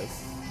solo rate.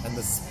 And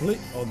the split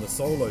on the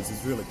solos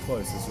is really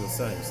close, as you were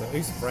saying. So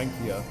East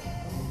Francia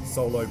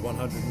soloed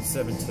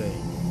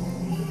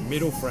 117,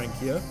 Middle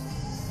Francia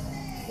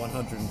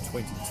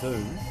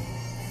 122,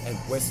 and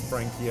West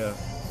Francia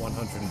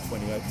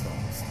 128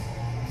 times.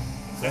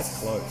 That's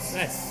close.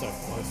 That's so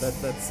close.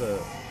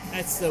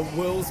 That's the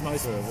world's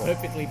most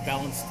perfectly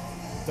balanced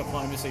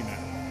diplomacy map.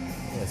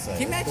 Yeah, so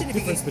can you imagine the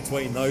difference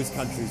between those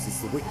countries is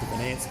the width of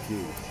an ant's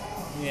cube.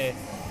 Yeah.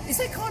 Is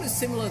that kind of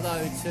similar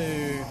though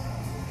to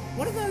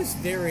what are those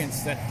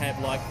variants that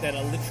have that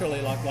are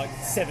literally like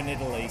 7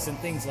 Italies and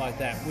things like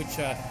that, which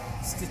are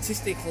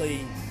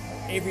statistically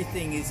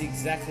everything is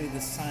exactly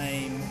the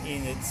same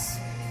in its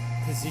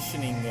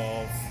positioning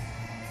of,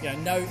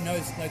 no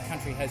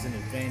country has an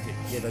advantage.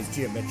 Yeah, those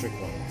geometric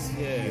ones.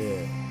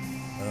 Yeah.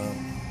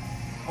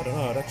 I don't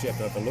know. I'd actually have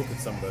to have a look at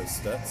some of those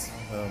stats.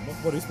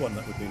 What is one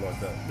that would be like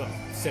that? Well,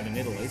 7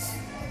 Italies.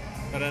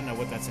 I don't know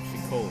what that's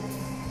actually called.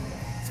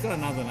 It's got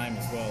another name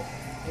as well.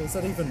 Has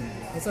that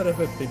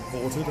ever been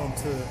ported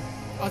onto?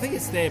 I think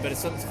it's there, but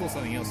it's called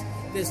something else.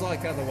 There's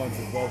other ones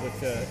as well,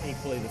 which are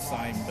equally the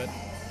same. But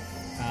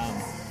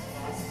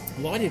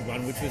I did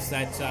one, which was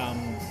that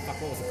what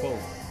was it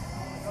called?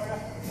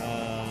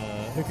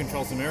 Who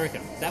Controls America?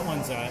 That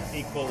one's an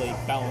equally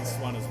balanced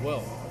one as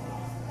well.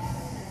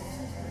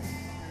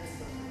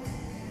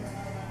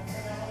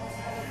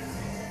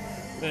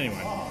 But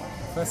anyway,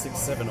 classic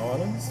 7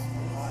 islands.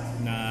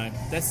 No,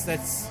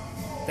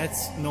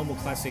 that's normal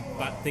classic,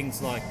 but things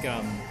like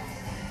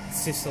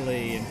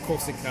Sicily and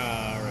Corsica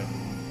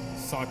and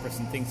Cyprus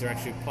and things are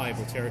actually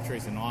playable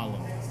territories in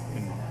Ireland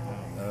and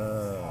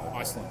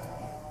Iceland.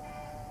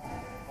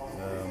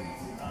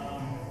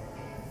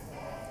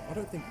 I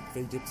don't think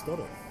VDIP's got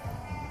it.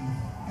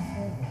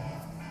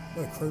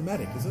 No,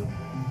 chromatic, is it? Is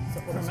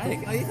that what chromatic?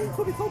 it's Oh, you think it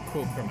could be called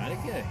chromatic,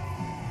 yeah.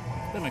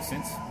 That makes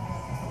sense.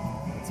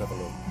 Let's have a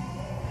look.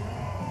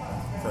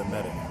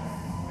 Chromatic.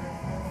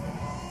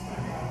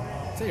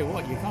 Tell you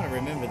what, you kind of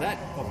remember that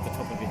off the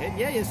top of your head.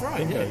 Yeah, it's right.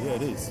 Bingo, Yeah,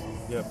 it is.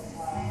 Yep.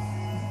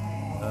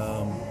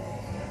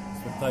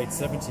 It's been played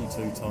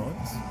 72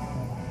 times,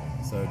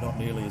 so not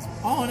nearly as.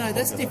 Oh no,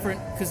 that's popular. different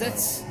because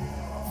that's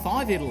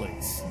 5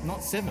 Italies,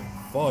 not 7.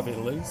 5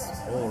 Italies,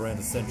 all around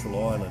a central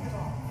island.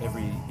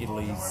 Every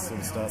Italy sort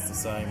of starts the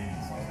same.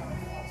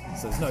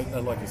 So there's no,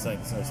 like you're saying,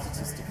 there's no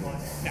statistical. No.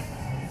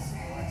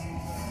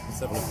 Let's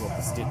have a look at what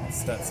the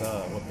stats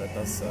are, what that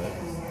does say.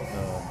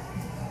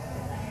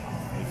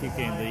 You kick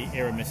in the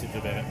error message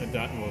about the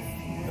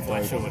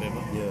flash or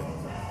whatever. Yeah.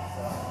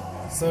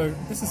 So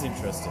this is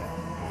interesting.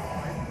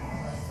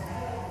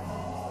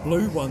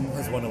 Blue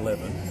has won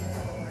 11,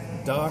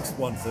 Dark's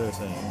won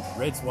 13,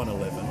 Red's won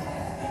 11,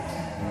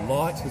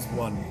 Light has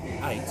won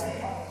 8,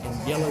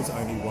 and Yellow's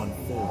only won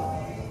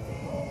 4.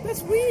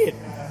 That's weird.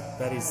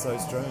 That is so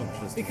strange.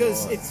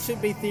 Because it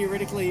should be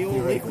theoretically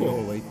all equal.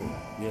 All equal,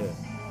 yeah.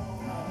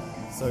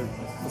 So,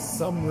 for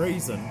some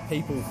reason,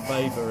 people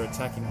favour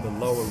attacking the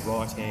lower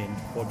right-hand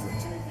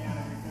quadrant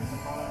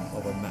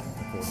of a map,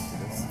 according to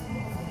this.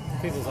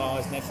 People's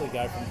eyes naturally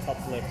go from top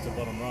left to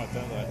bottom right,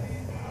 don't they?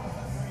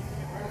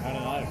 I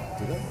don't know.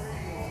 Do they?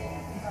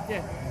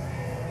 Yeah.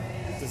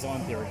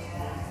 Design theory.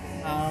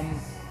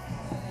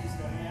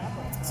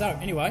 So,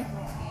 anyway,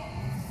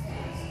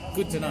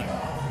 good to know.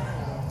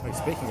 Hey,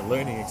 speaking of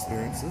learning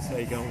experiences, how are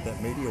you going with that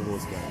Media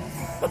Wars game?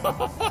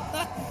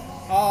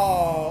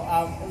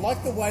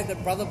 Like the way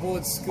that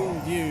Brotherboard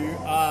schooled you,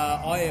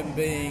 I am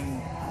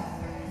being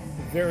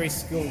very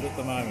schooled at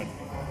the moment.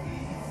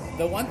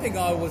 The one thing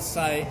I would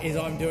say is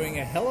I'm doing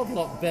a hell of a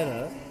lot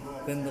better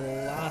than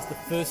the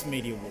first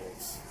Media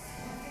Wars.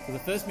 So the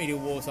first Media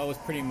Wars, I was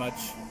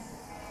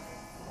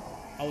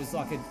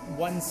like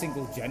one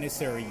single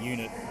Janissary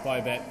unit by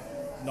about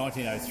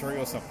 1903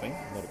 or something.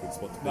 Not a good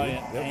spot to be.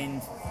 Yep.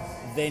 And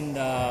then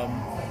I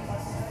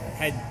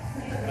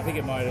think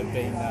it might have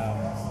been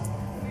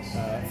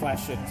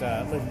Flash at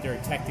Legendary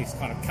Tactics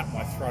kind of cut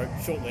my throat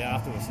shortly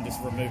afterwards and just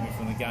removed me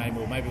from the game,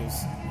 or maybe it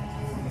was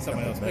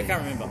someone else, but I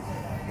can't remember.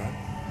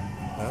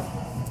 No.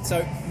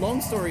 So,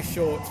 long story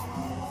short,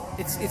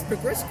 it's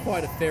progressed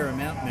quite a fair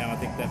amount now, I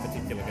think, that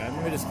particular game.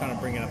 Let me just kind of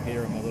bring it up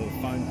here on my little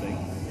phone thing.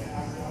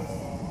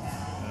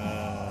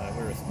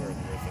 Where is it?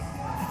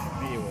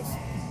 Here it was.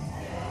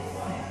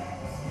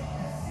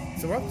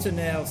 So we're up to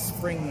now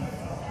spring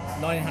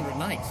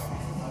 1908.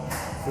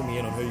 Fill me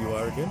in on who you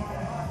are again.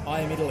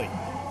 I am Italy.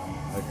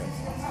 Okay.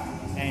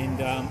 And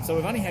so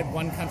we've only had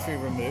one country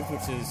removed,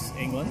 which is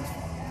England.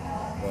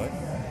 Right.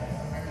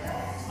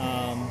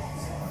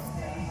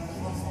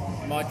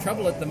 My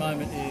trouble at the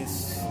moment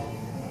is...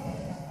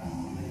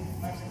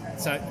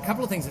 So, a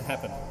couple of things have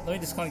happened. Let me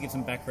just kind of give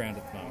some background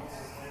at the moment.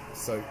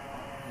 So,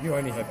 you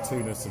only have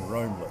Tunis and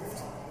Rome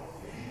left.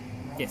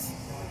 Yes.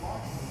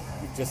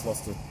 You've just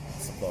lost a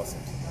supply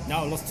centre. No,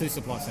 I lost 2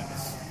 supply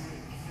centres.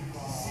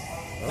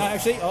 No,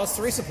 actually, I lost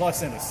 3 supply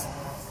centres.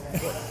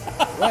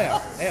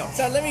 Wow. Ouch.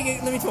 So let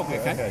me talk,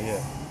 okay? Okay,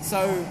 yeah.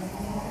 So,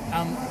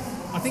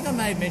 I think I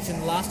may have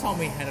mentioned last time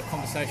we had a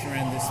conversation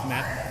around this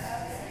map,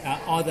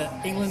 either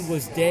England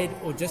was dead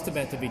or just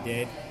about to be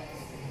dead,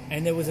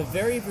 and there was a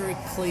very, very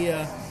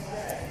clear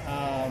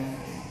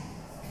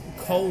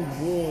Cold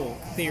War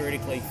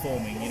theoretically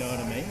forming, you know what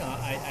I mean?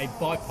 A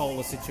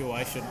bipolar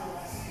situation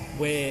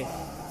where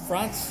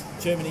France,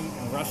 Germany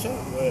and Russia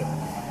were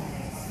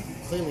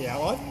clearly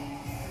allied.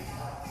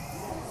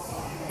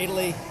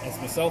 Italy, as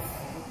myself,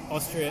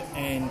 Austria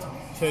and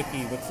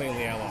Turkey were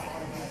clearly allied.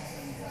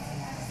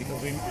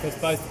 Because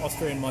both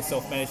Austria and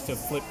myself managed to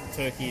flip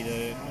Turkey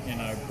to,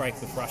 break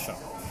with Russia.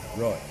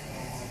 Right.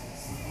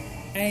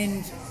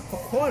 And for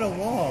quite a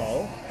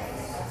while,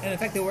 and in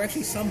fact there were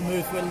actually some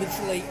moves where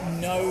literally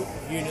no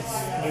units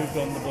moved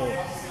on the board.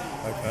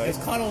 Okay. It's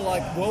kind of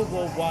like World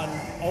War I,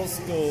 old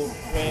school,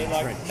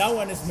 where no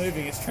one is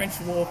moving. It's trench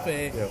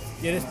warfare. Yep.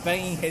 You're just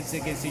banging heads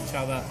against each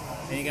other,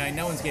 and you're going,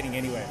 no one's getting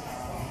anywhere.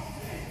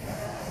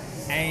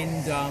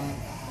 And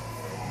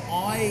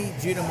I,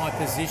 due to my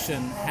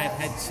position, have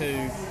had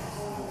to...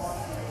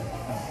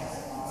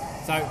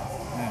 So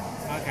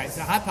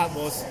the hard part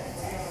was,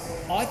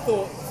 I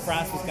thought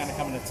France was going to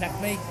come and attack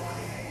me.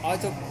 I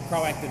took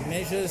proactive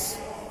measures.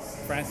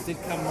 France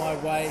did come my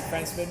way.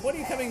 France said, what are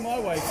you coming my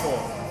way for?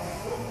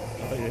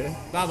 Oh, yeah.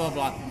 Blah, blah,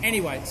 blah.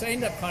 Anyway, so I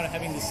ended up kind of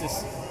having this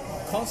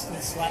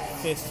constant slap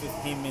fest with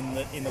him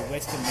in the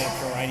Western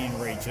Mediterranean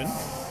region.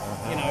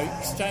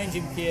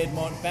 Exchanging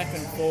Piedmont back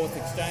and forth,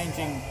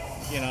 exchanging,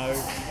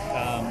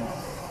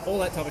 all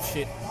that type of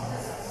shit.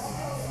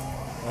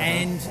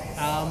 And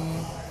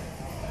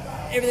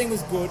everything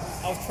was good.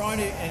 I was trying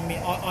to,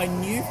 I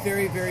knew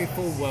very, very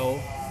full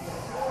well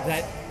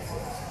that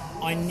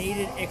I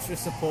needed extra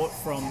support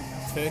from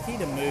Turkey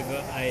to move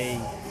a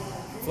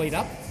fleet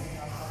up.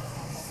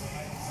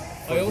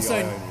 I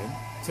also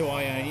to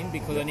Ionian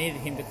because I needed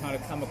him to kind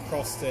of come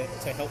across to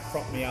help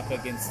prop me up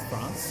against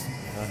France.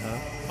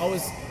 I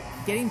was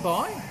getting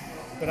by,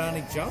 but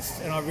only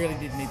just, and I really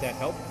did need that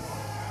help.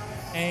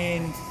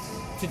 And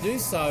to do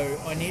so,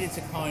 I needed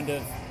to kind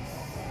of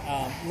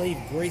leave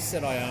Greece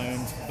that I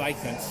owned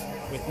vacant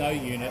with no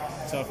unit,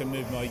 so I could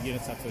move my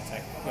units up to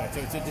attack,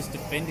 to just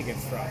defend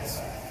against France.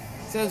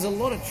 So there's a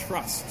lot of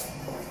trust.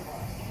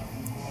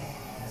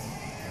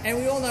 And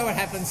we all know what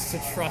happens to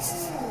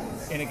trust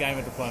in a game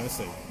of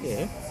diplomacy.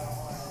 Yeah.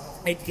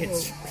 It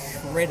gets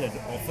shredded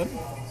often.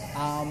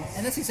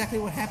 And that's exactly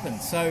what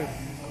happened. So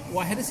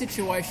I had a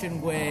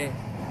situation where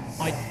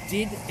I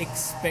did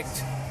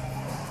expect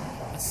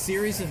a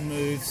series of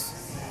moves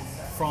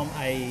from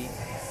a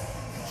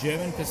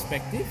German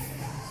perspective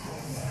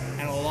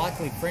and a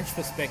likely French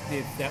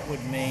perspective that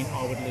would mean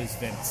I would lose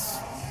Venice.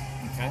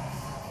 Okay?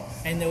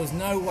 And there was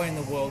no way in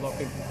the world I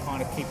could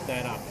kind of keep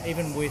that up,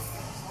 even with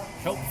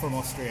help from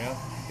Austria,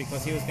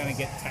 because he was going to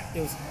get tapped.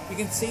 You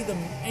can see them,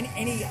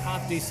 any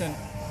half-decent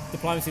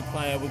diplomacy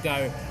player would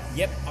go,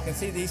 yep, I can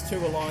see these two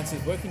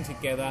alliances working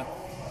together.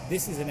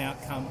 This is an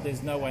outcome.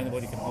 There's no way in the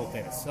world you can hold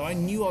Venice. So I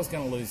knew I was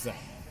going to lose that.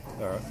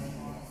 All right.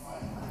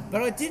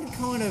 But I did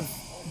kind of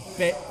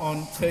bet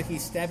on Turkey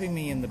stabbing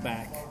me in the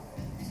back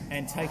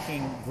and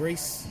taking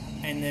Greece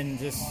and then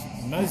just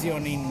mosey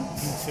on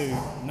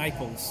into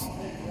Naples.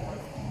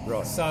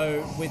 Right.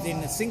 So within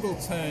a single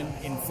turn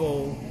in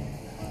full,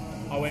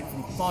 I went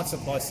from 5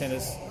 supply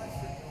centres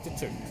to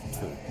 2.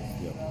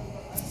 Yep.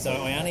 So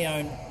I only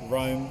own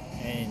Rome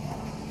and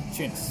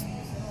Tunis.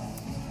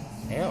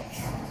 Ouch.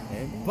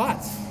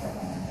 But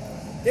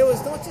there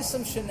was not just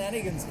some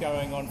shenanigans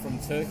going on from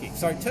Turkey.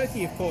 So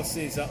Turkey, of course,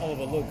 is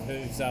Oliver Lug,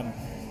 who's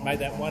made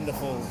that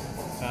wonderful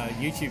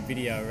YouTube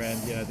video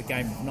around the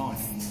game of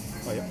knife.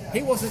 Oh, yep.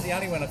 He wasn't the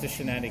only one up to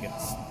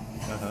shenanigans.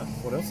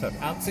 What else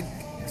happened?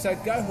 So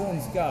Go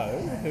Horns Go,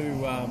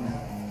 who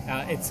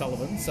Ed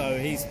Sullivan, so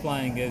he's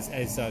playing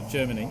as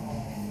Germany.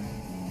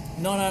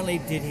 Not only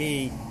did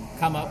he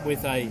come up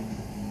with a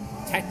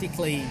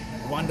tactically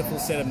wonderful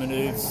set of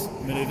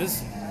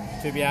manoeuvres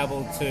to be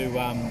able to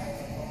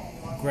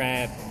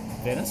grab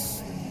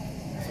Venice,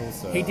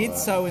 Also, he did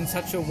so in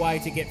such a way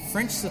to get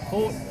French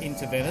support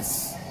into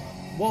Venice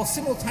while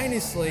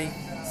simultaneously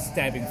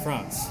stabbing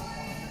France.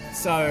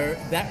 So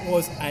that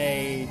was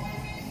a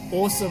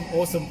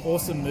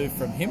awesome move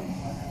from him.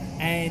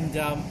 And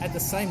at the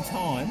same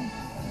time,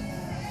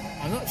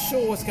 I'm not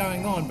sure what's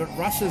going on, but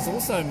Russia's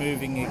also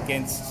moving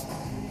against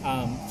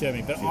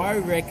Germany. But I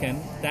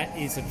reckon that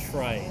is a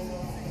trade.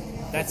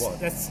 That's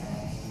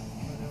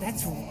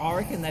I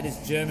reckon that is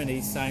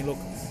Germany saying, look,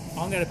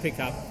 I'm going to pick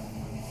up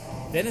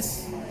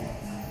Venice,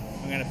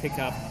 I'm going to pick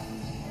up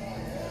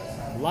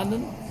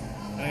London,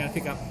 and I'm going to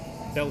pick up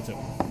Belgium.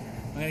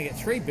 I'm going to get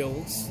 3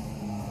 builds.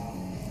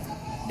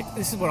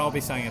 This is what I'll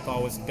be saying if I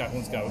was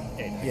going to go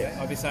Ed. Yeah.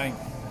 I'll be saying,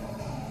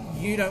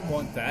 you don't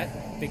want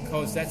that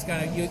because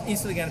you're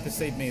instantly going to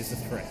perceive me as a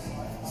threat.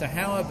 So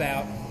how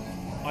about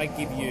I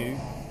give you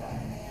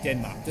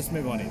Denmark? Just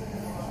move on in.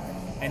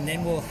 And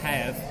then we'll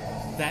have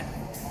that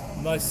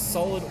most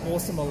solid,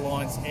 awesome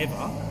alliance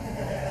ever,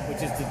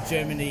 which is the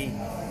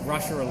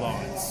Germany-Russia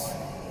alliance.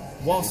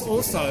 Whilst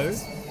also,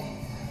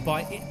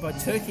 by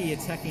Turkey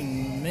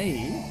attacking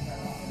me,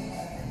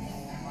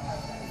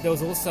 there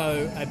was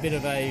also a bit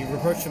of a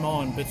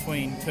rapprochement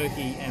between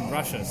Turkey and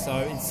Russia. So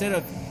instead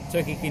of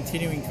Turkey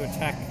continuing to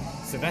attack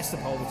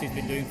Sevastopol, which he's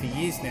been doing for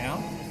years now,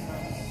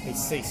 he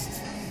ceased.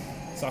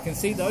 So I can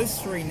see those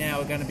 3 now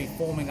are going to be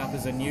forming up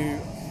as a new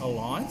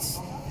alliance.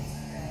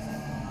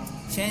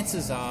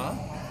 Chances are,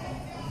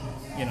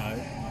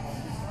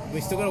 we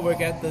still got to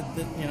work out the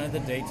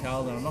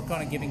detail, and I'm not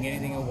kind of giving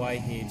anything away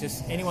here.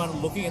 Just anyone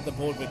looking at the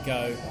board would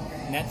go,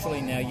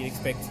 naturally now you'd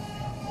expect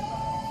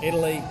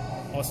Italy,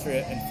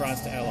 Austria and France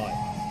to ally.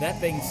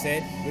 That being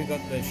said, we've got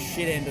the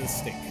shit end of the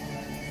stick.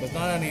 Because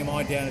not only am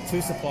I down at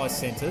 2 supply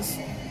centres,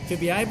 to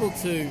be able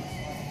to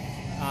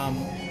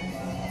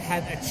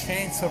have a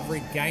chance of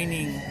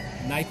regaining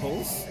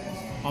Naples,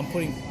 I'm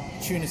putting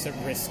Tunis at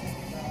risk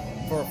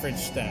for a French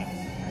stab.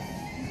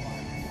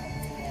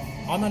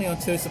 I'm only on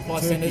 2 supply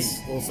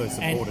centres. Also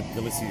supported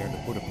Galicia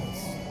and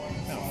Budapest.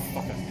 Oh,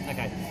 fuck it.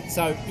 Okay.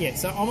 So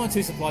I'm on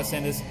 2 supply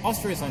centres.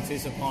 Austria's on 2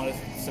 supply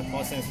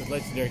centres with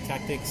legendary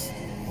tactics.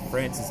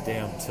 France is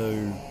down 2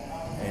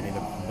 and in a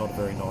not a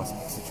very nice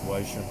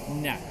situation.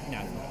 No.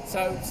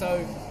 So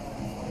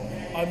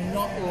I'm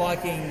not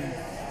liking...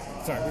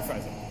 Sorry,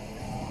 rephrase it.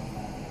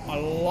 I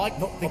like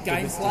the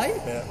gameplay.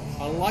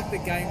 I like the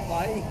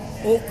gameplay.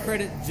 All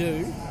credit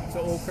due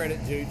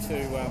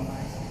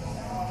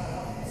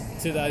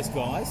to those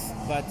guys.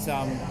 But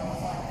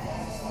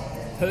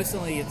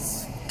personally,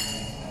 it's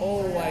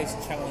always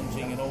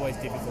challenging and always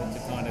difficult to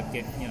kind of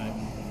get,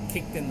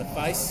 kicked in the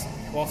face,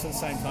 whilst at the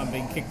same time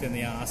being kicked in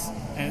the arse,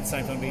 and at the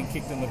same time being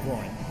kicked in the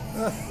groin.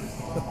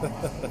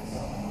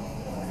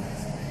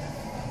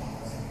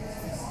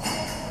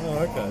 Oh,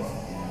 okay.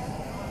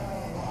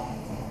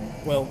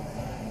 Well,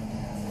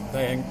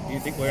 you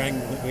think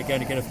we're going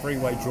to get a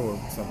 3-way draw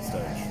at some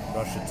stage?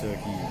 Russia,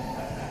 Turkey,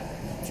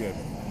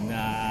 Germany?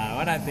 No,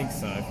 I don't think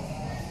so.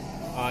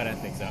 I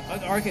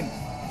reckon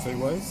 2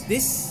 ways?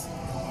 this...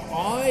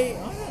 I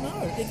don't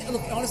know.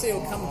 Look, honestly,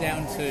 it'll come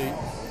down to,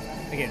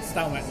 again,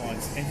 stalemate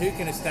lines and who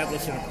can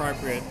establish an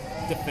appropriate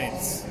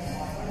defence.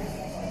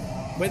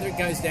 Whether it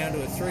goes down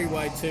to a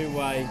 3-way,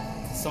 2-way,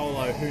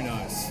 solo, who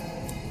knows?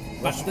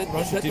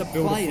 Russia did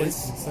build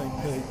players, a fleet in St.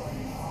 Pete,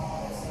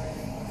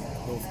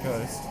 North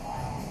Coast.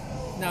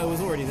 No, it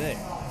was already there.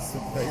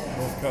 St. Pete,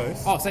 North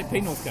Coast. Oh, St.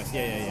 Pete, North Coast.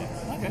 Yeah.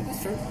 Okay,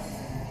 that's true.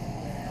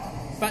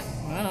 But,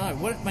 no.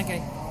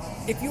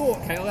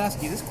 I'll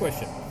ask you this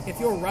question. If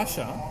you're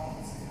Russia,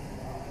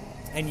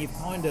 and you've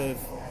kind of,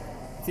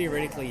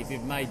 theoretically, if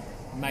you've made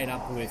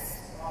up with,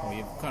 or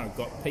you've kind of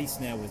got peace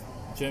now with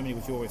Germany,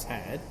 which you always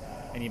had,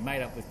 and you've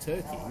made up with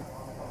Turkey,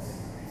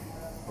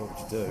 what would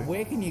you do?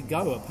 Where can you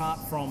go apart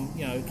from,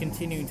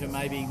 continuing to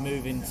maybe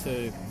move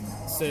into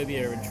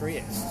Serbia and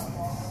Trieste?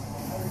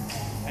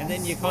 And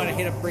then you kind of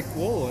hit a brick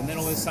wall, and then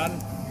all of a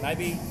sudden,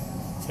 maybe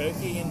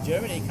Turkey and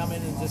Germany come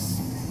in and just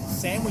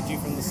sandwich you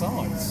from the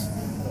sides.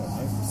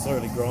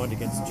 Slowly grind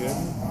against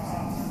Germany.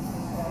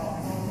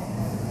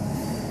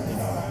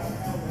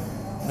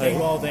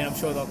 Meanwhile, then I'm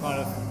sure they'll kind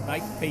of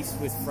make peace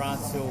with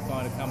France, who'll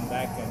kind of come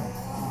back and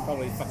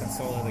probably fucking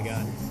solo the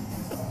game.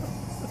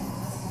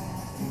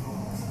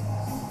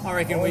 I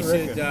reckon we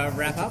should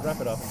wrap up. Wrap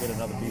it up and get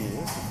another beer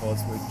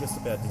because we're just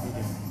about to hit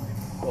him.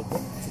 Well,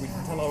 should we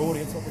tell our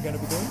audience what we're going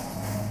to be doing?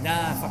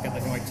 Nah, fuck it, they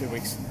can wait 2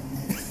 weeks.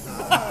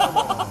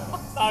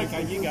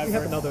 Okay, you go.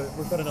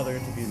 We've got another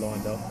interview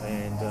lined up,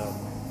 and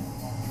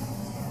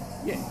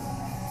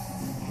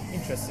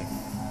interesting.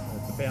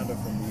 The founder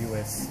from the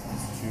US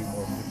Institute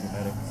of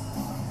Diplomatic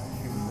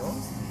Human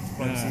Rights,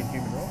 Diplomacy and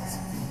Human Rights.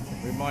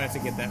 We might have to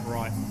get that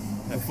right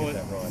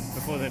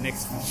before the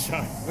next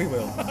show. We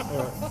will. All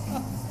right.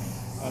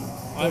 I'm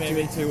Talk to you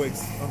in 2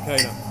 weeks. I'm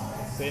Kana.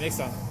 See you next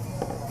time.